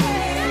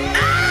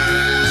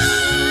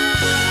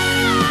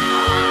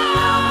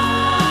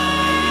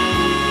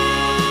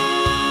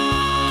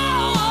 I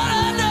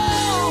wanna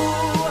know.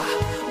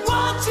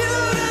 Want you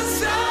to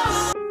show.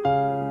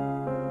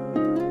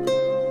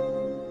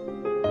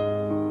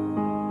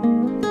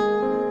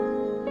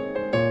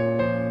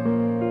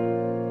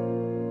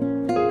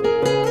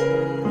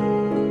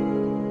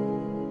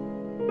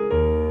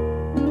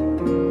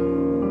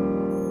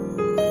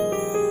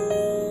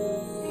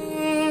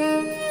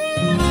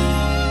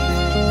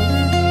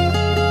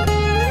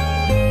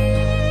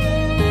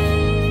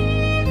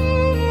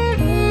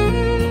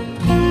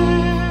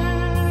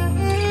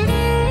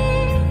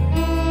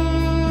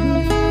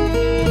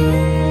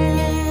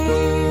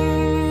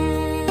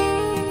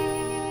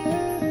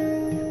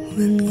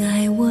 When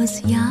I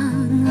was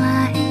young,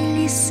 I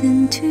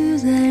listened to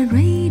the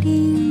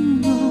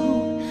radio,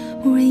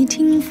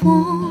 waiting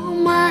for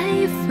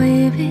my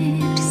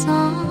favorite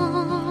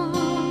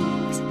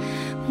songs.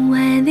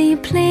 When they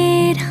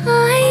played,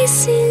 I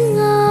sing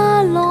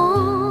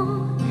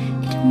along.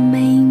 It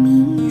made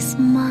me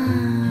smile.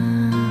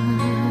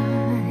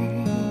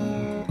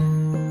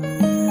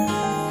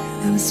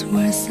 Those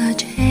were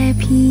such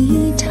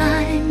happy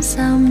times,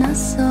 I'm not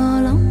so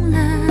long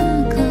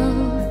ago.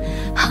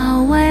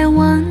 How I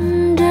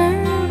wonder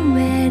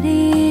where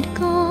it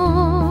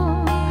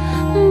go.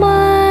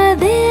 But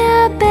then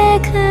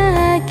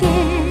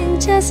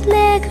just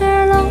like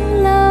a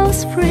long love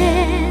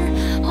spread.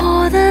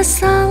 All the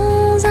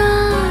songs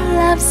I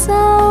love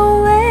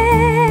so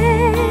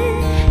well.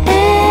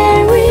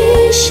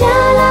 Every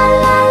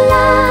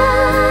sha-la-la-la,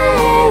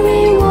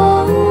 every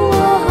wall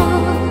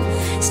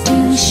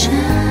still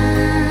shines.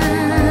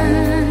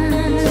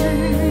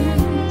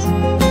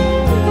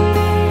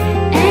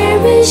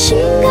 Every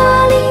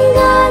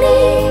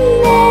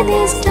shing-a-ling-a-ling that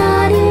is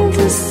starting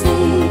to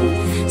sing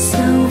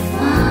so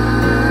fine.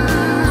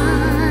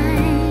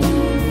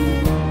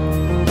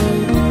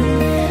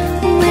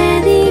 When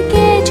they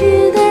get to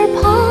the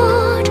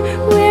part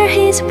where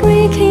he's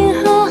breaking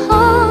her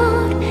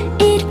heart,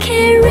 it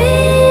can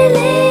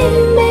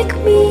really make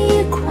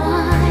me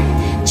cry,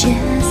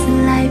 just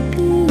like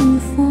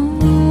before.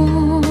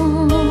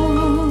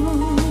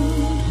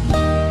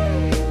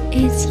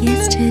 It's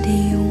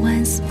yesterday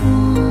once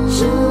more.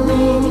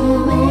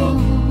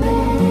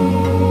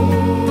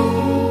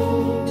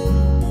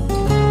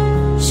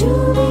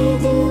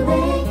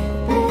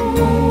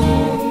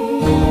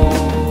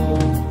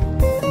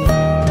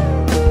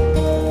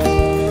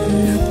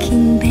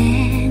 Looking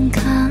back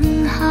on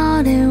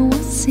how there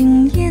was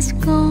in years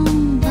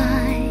gone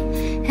by,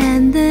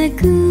 and the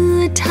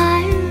good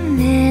time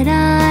that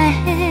I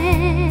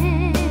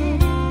had,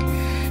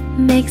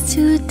 makes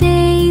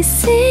today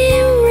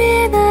seem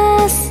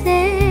rather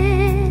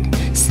sad.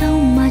 So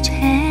much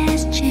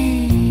has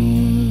changed.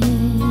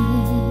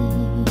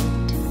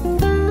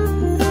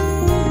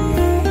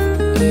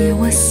 It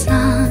was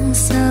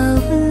songs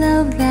of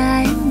love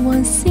that I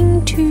once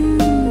sing to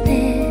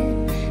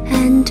them,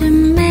 and to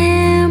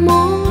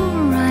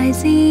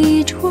memorize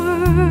each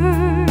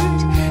word.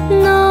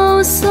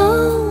 No,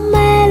 so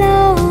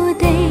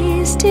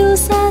melodies still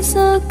sound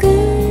so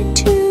good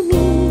to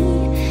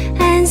me,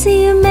 and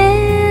seem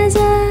as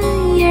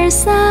the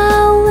years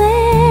away.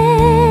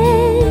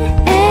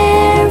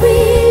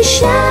 Every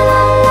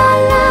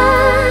sha-la-la-la,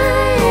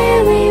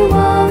 every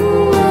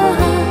one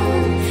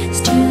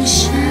still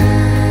shines.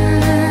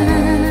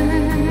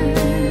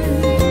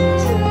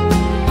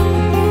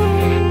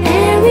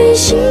 Every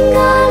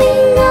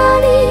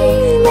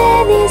shing-a-ling-a-ling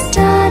that is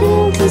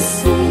starting to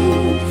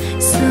sing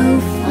so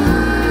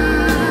fine.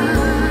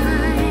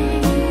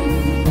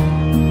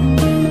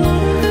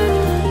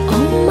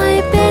 All my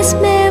best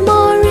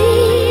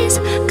memories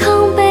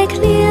come back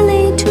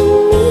clearly to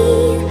me.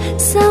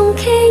 Some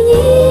can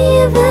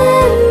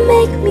even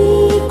make me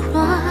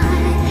cry,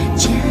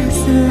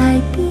 just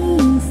like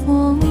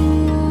before.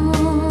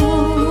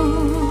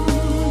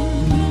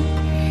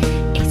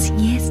 It's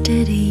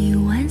yesterday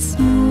once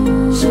more.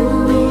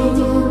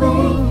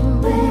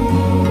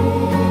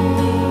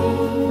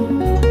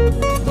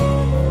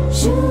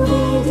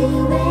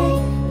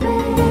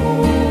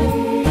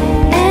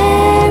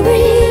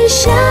 Every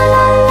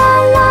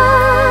sha-la-la-la,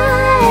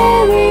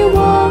 every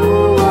wall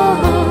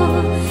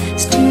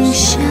still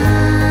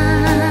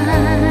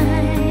shines.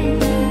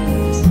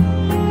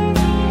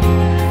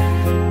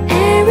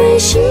 Every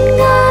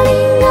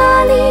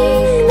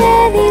shing-a-ling-a-ling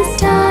that is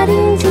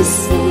starting to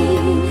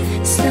sing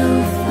so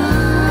fine.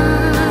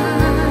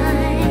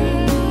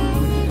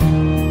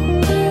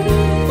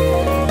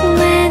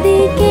 When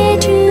they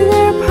get to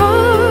the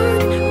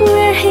part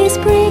where he's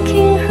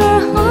breaking her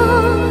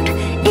heart,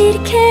 it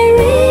can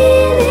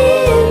really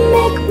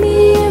make me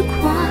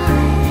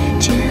cry,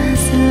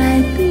 just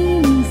like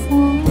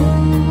before.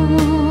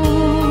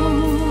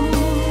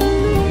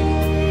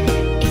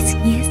 It's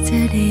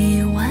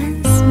yesterday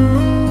once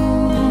more.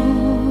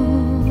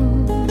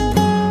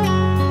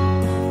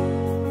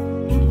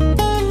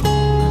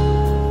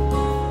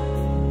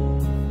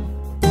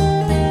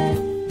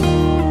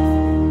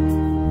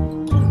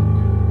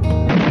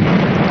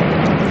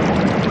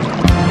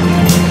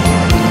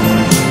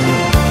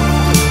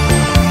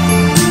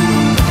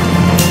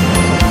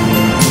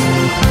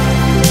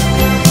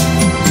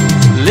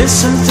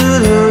 Listen to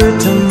the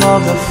rhythm of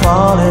the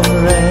falling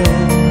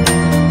rain,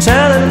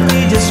 telling me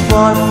just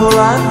what fool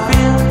I've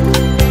been.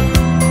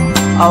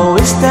 I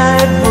wish that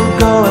it would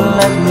go and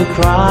let me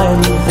cry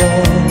in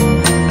vain,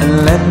 and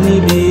let me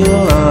be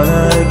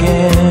alone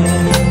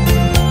again.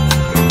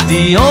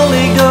 The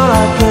only girl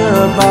I care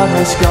about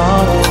has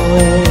gone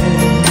away,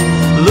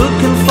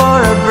 looking for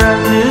a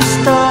brand new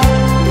start.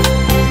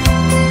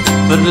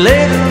 But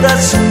little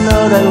does she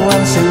know that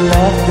when she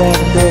left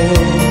that day,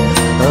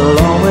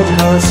 along with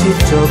her she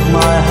took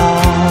my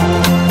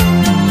heart.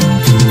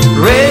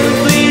 Rain,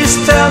 please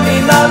tell me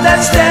now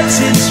that's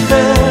it's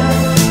fair.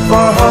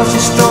 For her she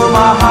stole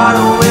my heart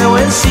away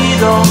when she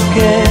don't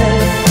care.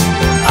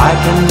 I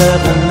can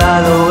live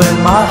another with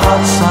my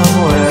heart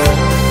somewhere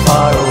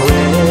far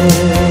away.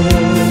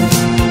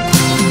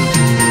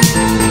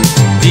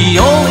 The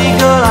only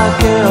girl I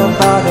care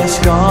about has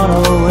gone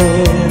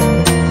away,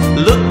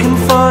 looking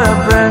for a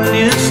brand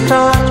new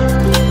start.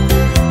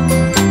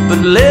 But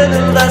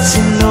little does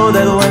she know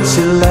that when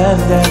she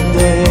left that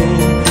day,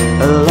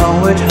 along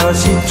with her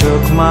she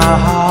took my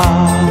heart.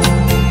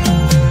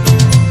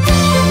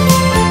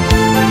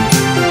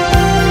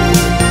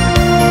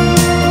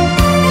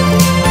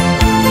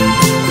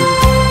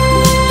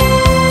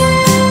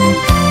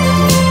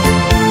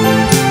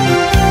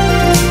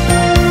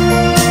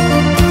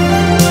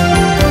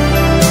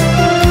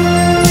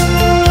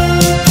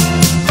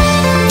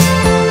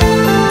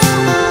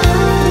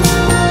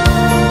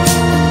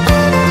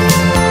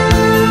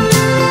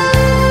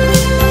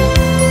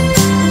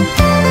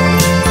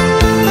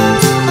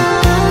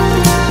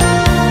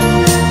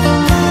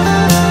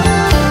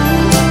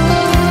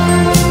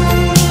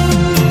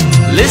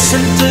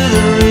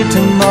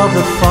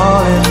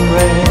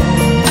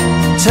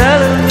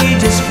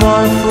 this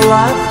for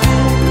life.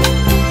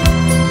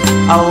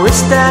 I wish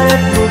that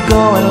it would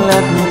go and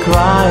let me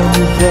cry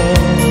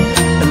then,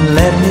 and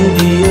let me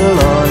be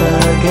alone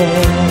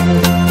again.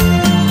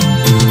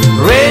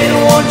 Rain,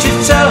 won't you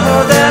tell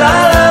her that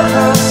I love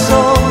her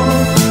so?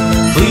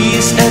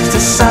 Please ask the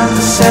sun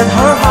to set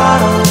her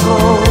heart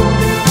aglow.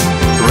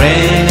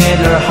 Rain in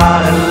her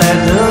heart and let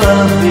the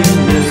love in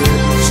you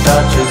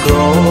start to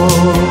grow.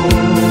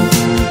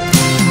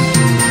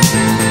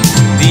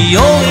 The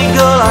only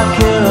girl I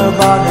care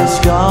about has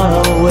gone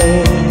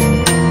away,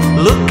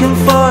 looking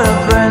for a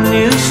brand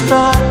new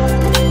start.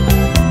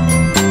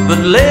 But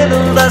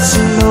little does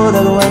she know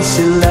that when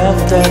she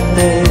left that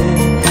day,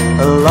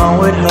 along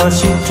with her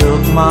she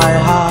took my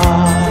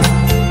heart.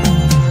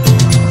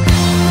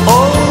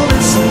 Oh,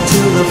 listen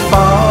to the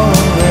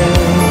falling rain.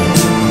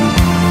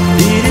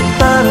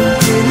 Dee-dee-da-da,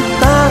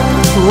 dee-dee-da-da.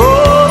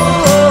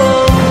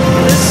 Oh,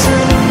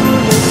 listen,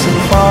 listen,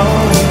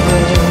 falling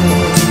rain.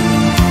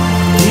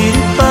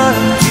 Dee-dee-da-da,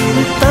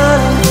 dee-dee-da-da.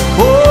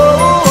 Oh,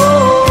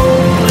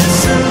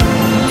 listen,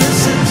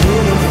 listen to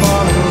the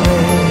falling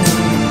rain.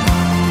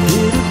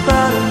 Dee-dee-da-da,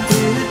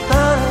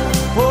 dee-dee-da-da.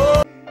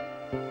 Oh.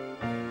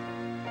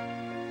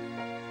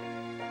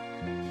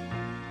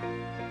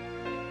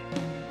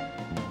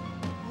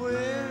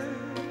 Where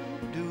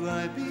do I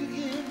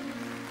begin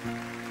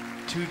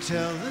to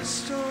tell the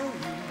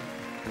story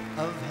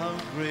of how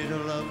great a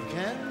love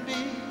can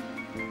be?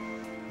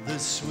 The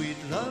sweet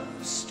love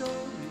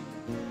story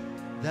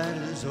that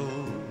is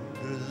older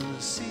than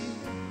the sea.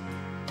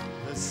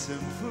 The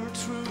simple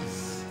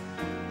truth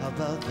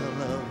about the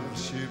love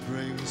she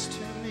brings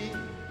to me.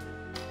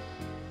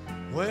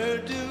 Where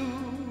do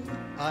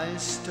I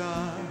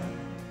start?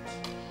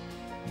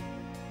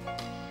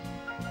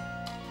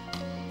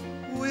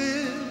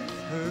 With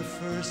her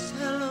first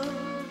hello,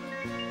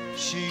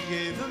 she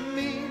gave a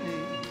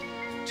meaning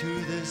to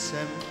this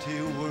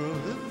empty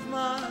world of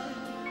mine.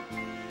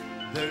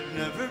 There'd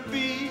never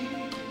be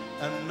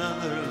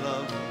another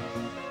love,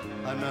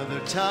 another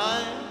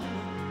time.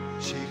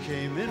 She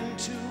came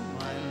into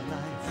my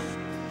life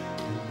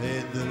and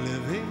made the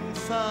living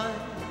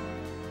fine.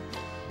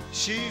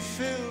 She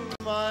filled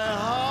my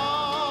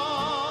heart.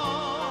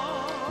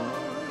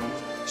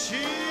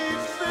 She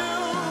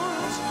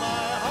fills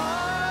my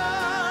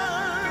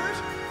heart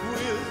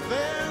with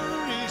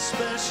very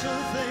special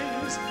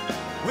things,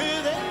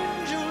 with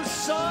angel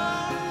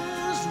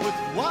songs, with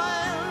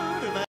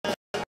wild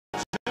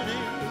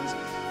imaginings.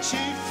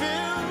 She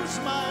fills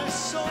my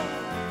soul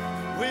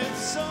with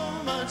so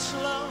much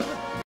love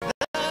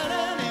that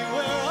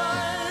anywhere I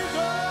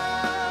go,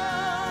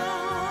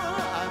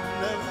 I'm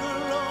never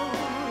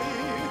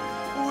lonely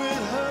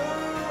with her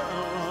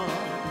along.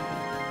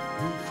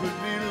 Who could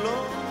be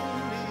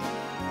lonely?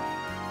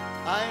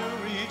 I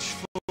reach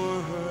for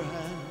her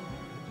hand,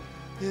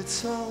 it's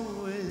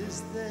always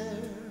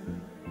there.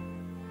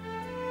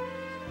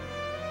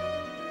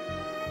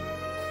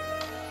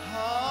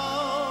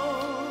 How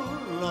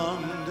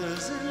long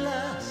does it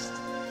last?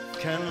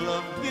 Can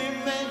love be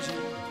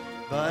measured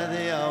by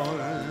the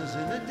hours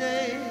in a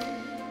day?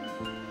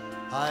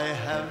 I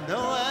have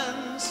no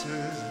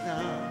answers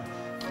now,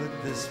 but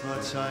this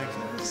much I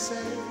can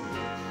say.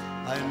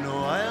 I know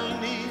I'll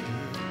need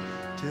her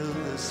till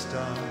the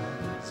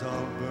stars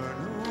all burn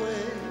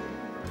away.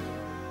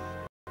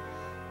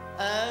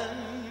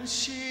 And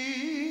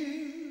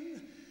she'll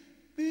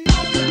be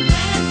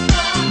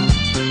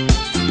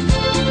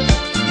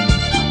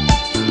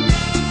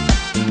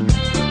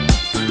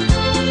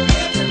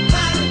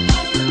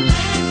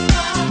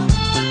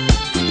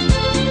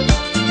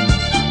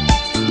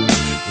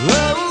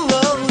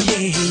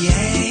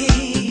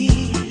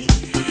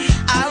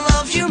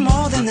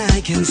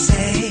can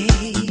say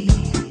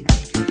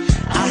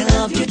I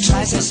love you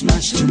twice as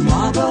much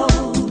tomorrow.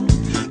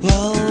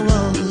 Whoa,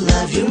 whoa,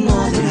 love you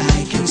more than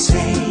I can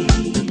say.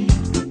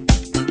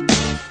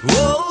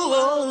 Whoa,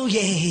 whoa,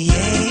 yeah,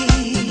 yeah.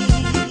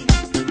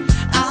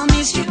 I'll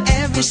miss you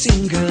every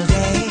single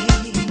day.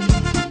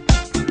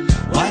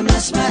 Why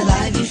must my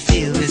life be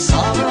filled with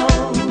sorrow?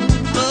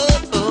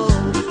 Oh, oh,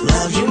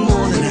 love you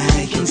more than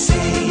I can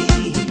say.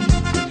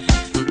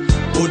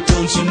 Oh,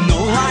 don't you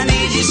know I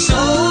need you so?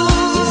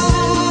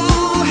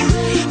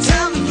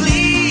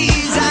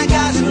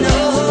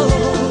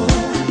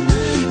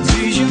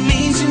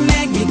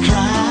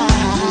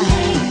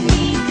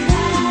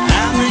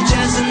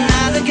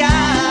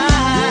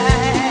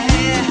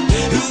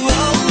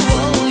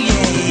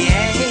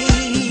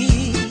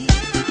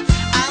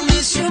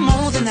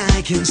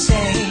 Can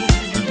say,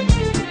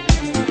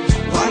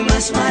 why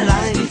must my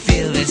life be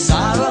filled with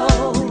sorrow?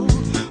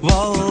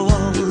 Whoa,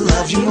 whoa,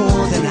 love you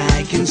more than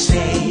I can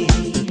say.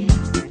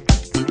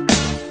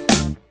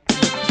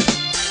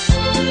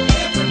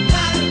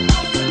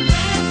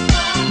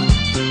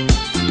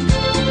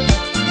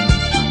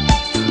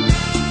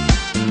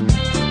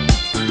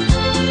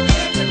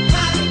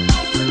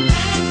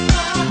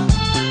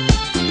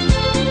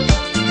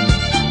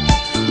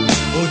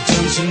 Oh,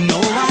 don't you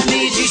know I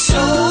need you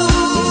so?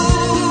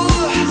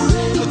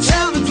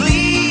 Tell me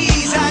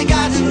please, I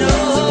got to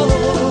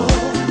know.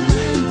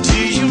 Do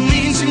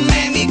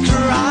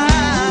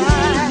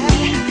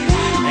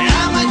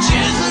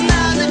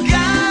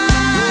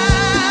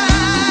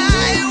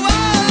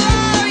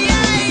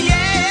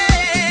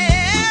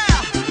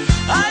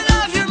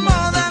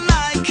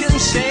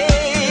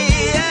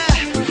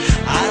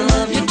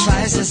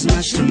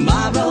change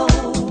tomorrow.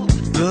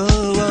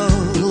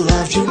 Oh,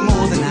 love you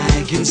more than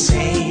I can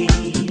say.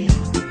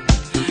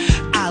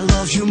 I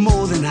love you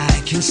more than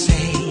I can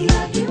say.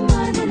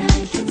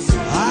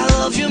 I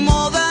love you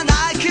more than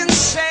I can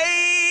say.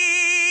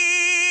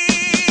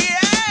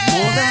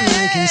 More than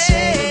I can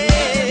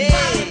say.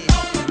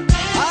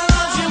 I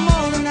love you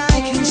more than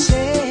I can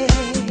say.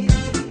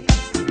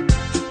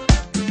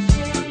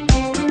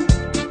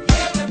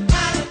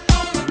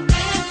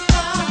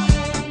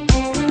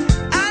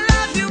 I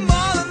love you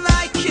more than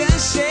I can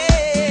say.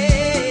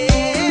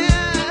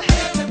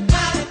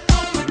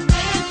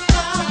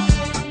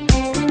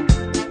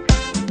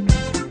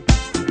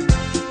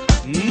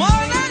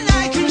 More than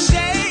I can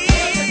say.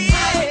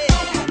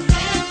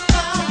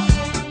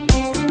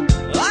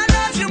 I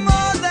love you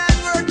more than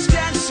words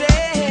can say.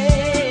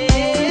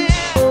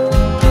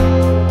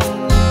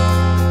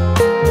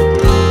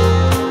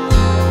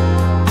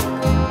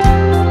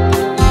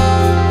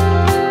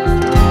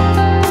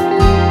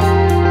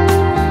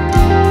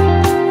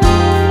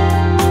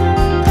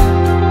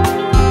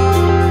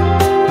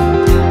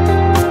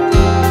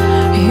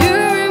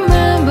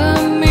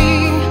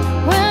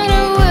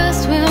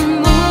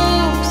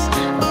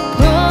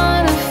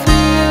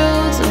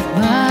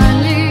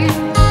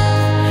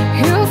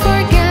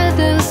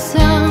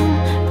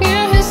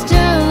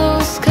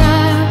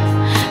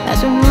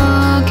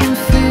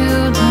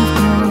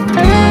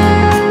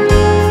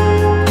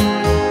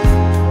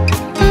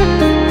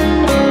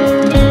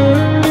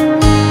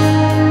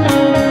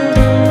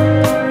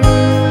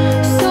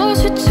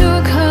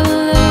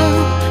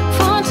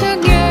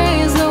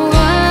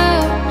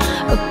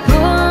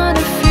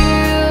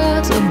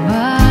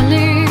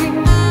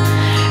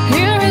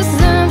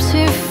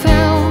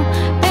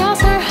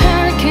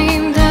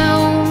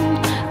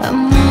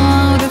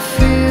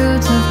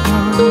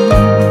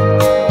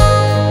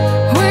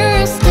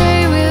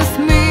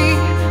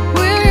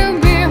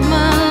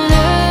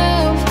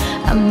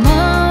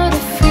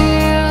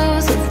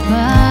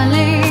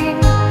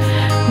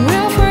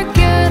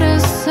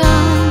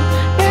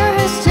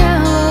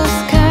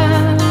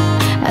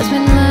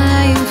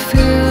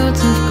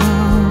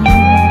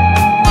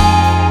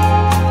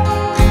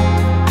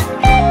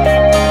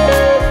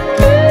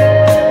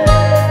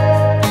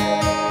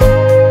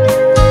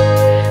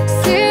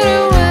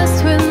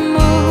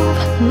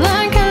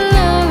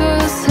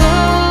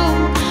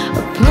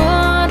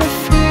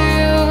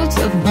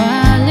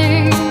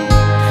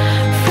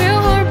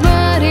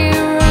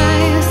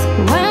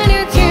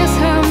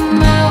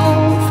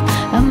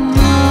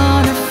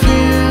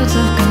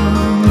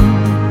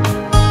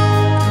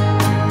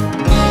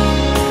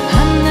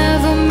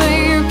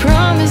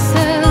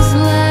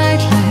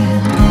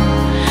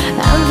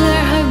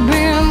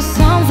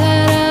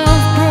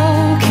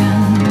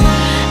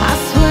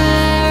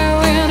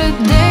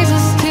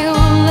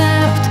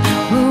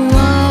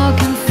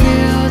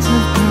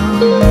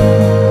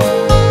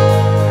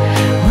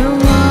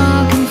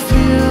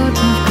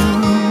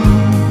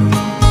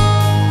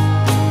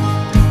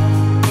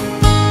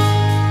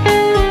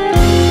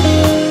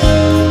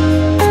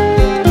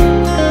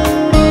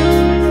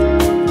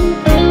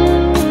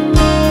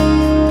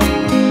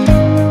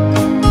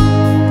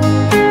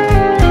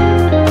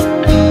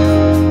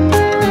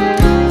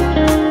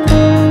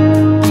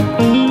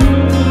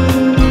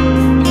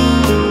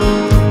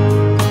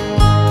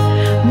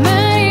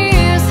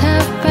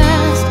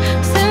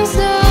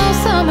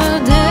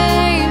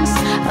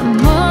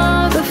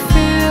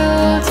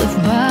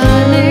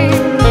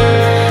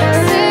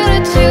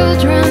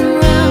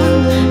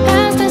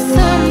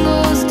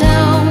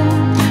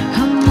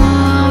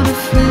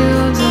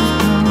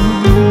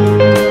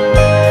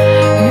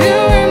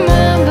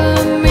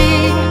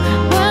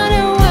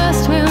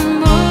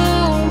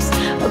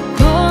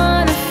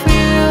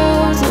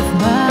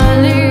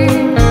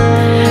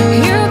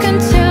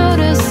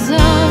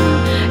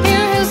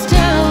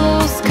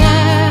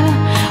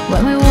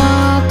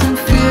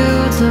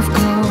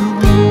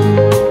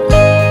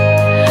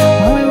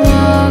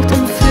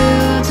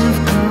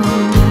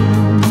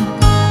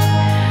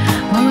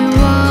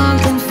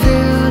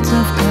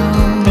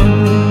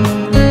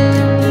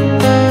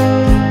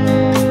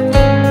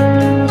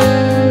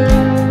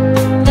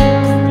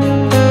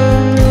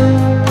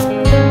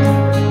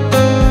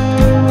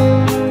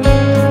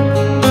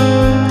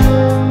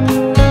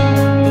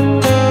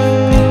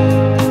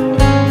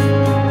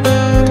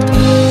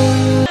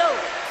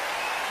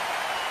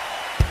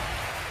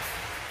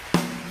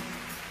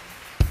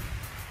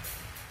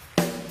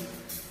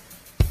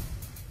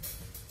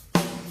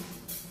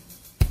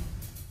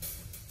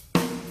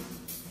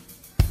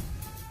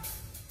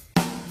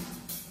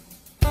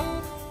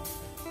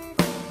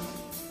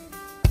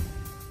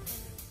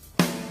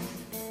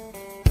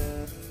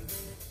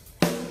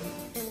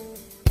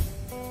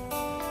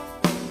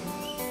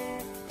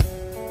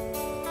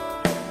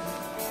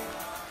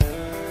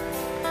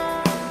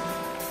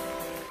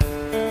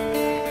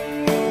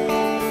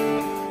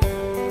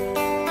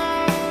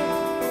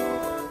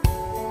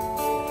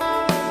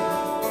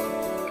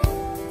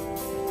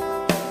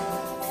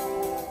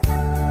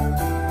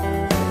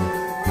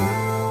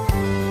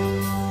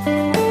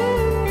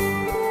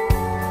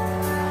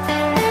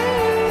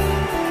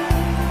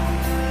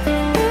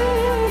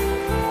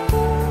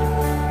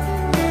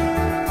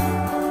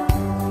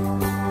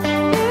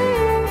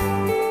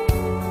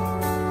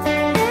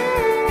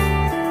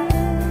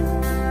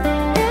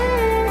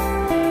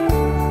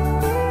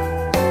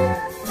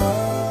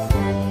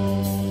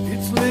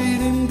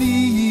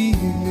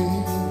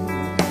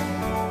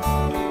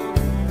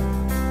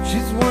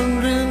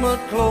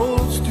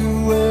 clothes to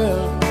wear.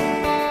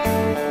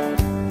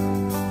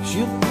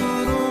 She'll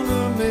put on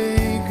her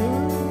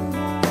makeup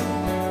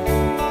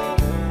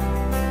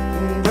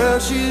and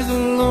brushes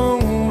her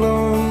long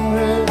blonde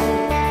hair.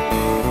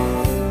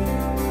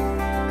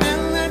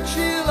 And then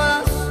she'll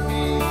ask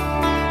me,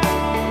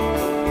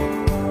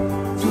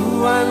 do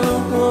I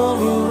look all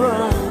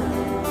right?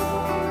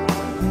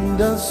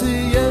 And I'll say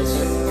yes,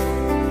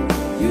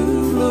 you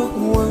look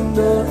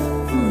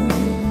wonderful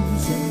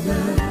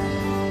tonight.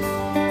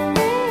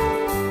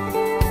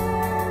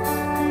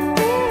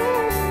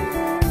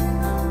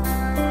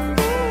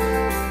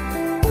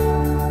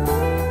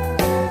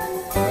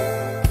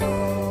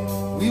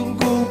 We'll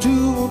go to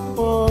a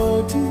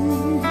party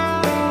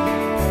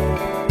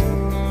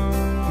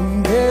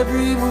and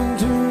everyone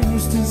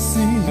turns to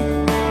see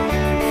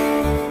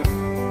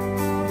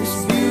this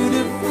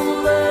beautiful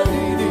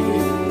lady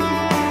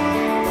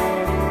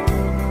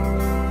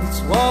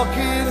that's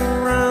walking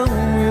around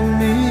with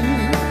me.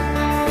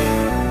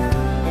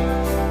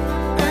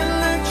 And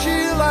then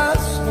she'll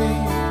ask me,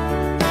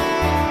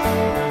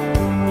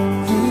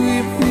 do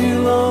you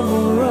feel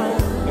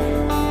alright?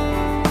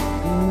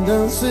 And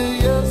I'll say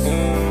yes,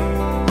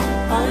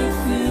 I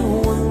feel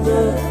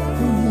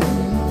wonderful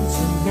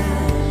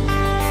tonight.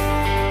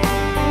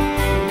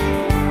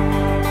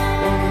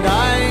 And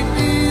I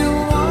feel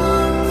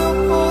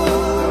wonderful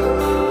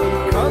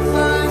 'cause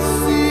I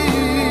see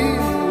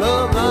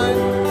love light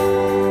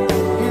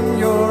in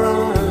your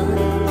eyes.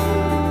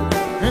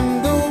 And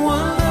the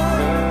wonder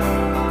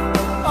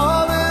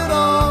of it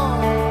all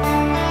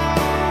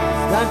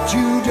is that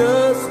you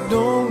just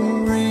don't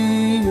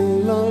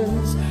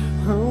realize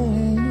how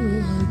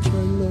much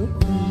I love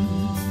you.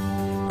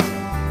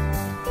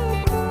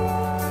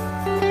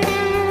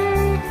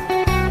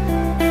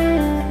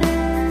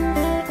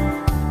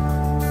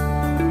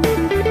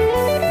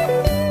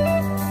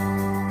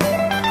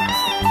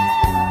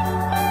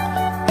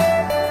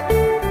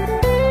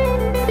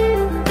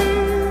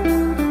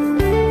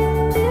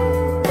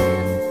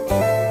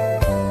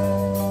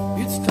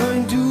 It's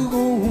time to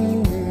go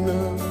home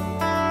now.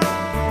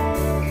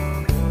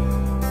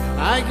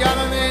 I got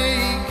an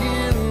ache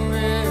in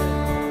there,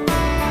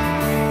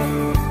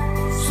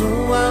 so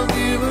I'll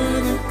give her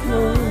the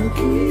car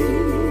key.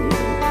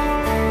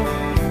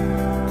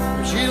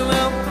 She'll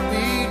help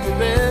me to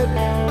bed,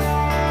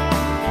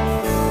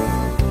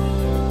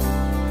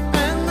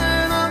 and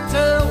then I'll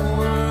tell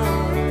her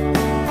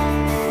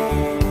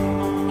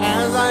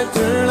as I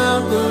turn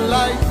out the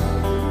light,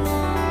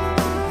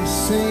 I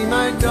say,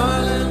 my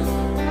darling,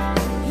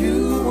 you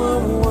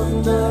were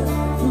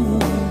wonderful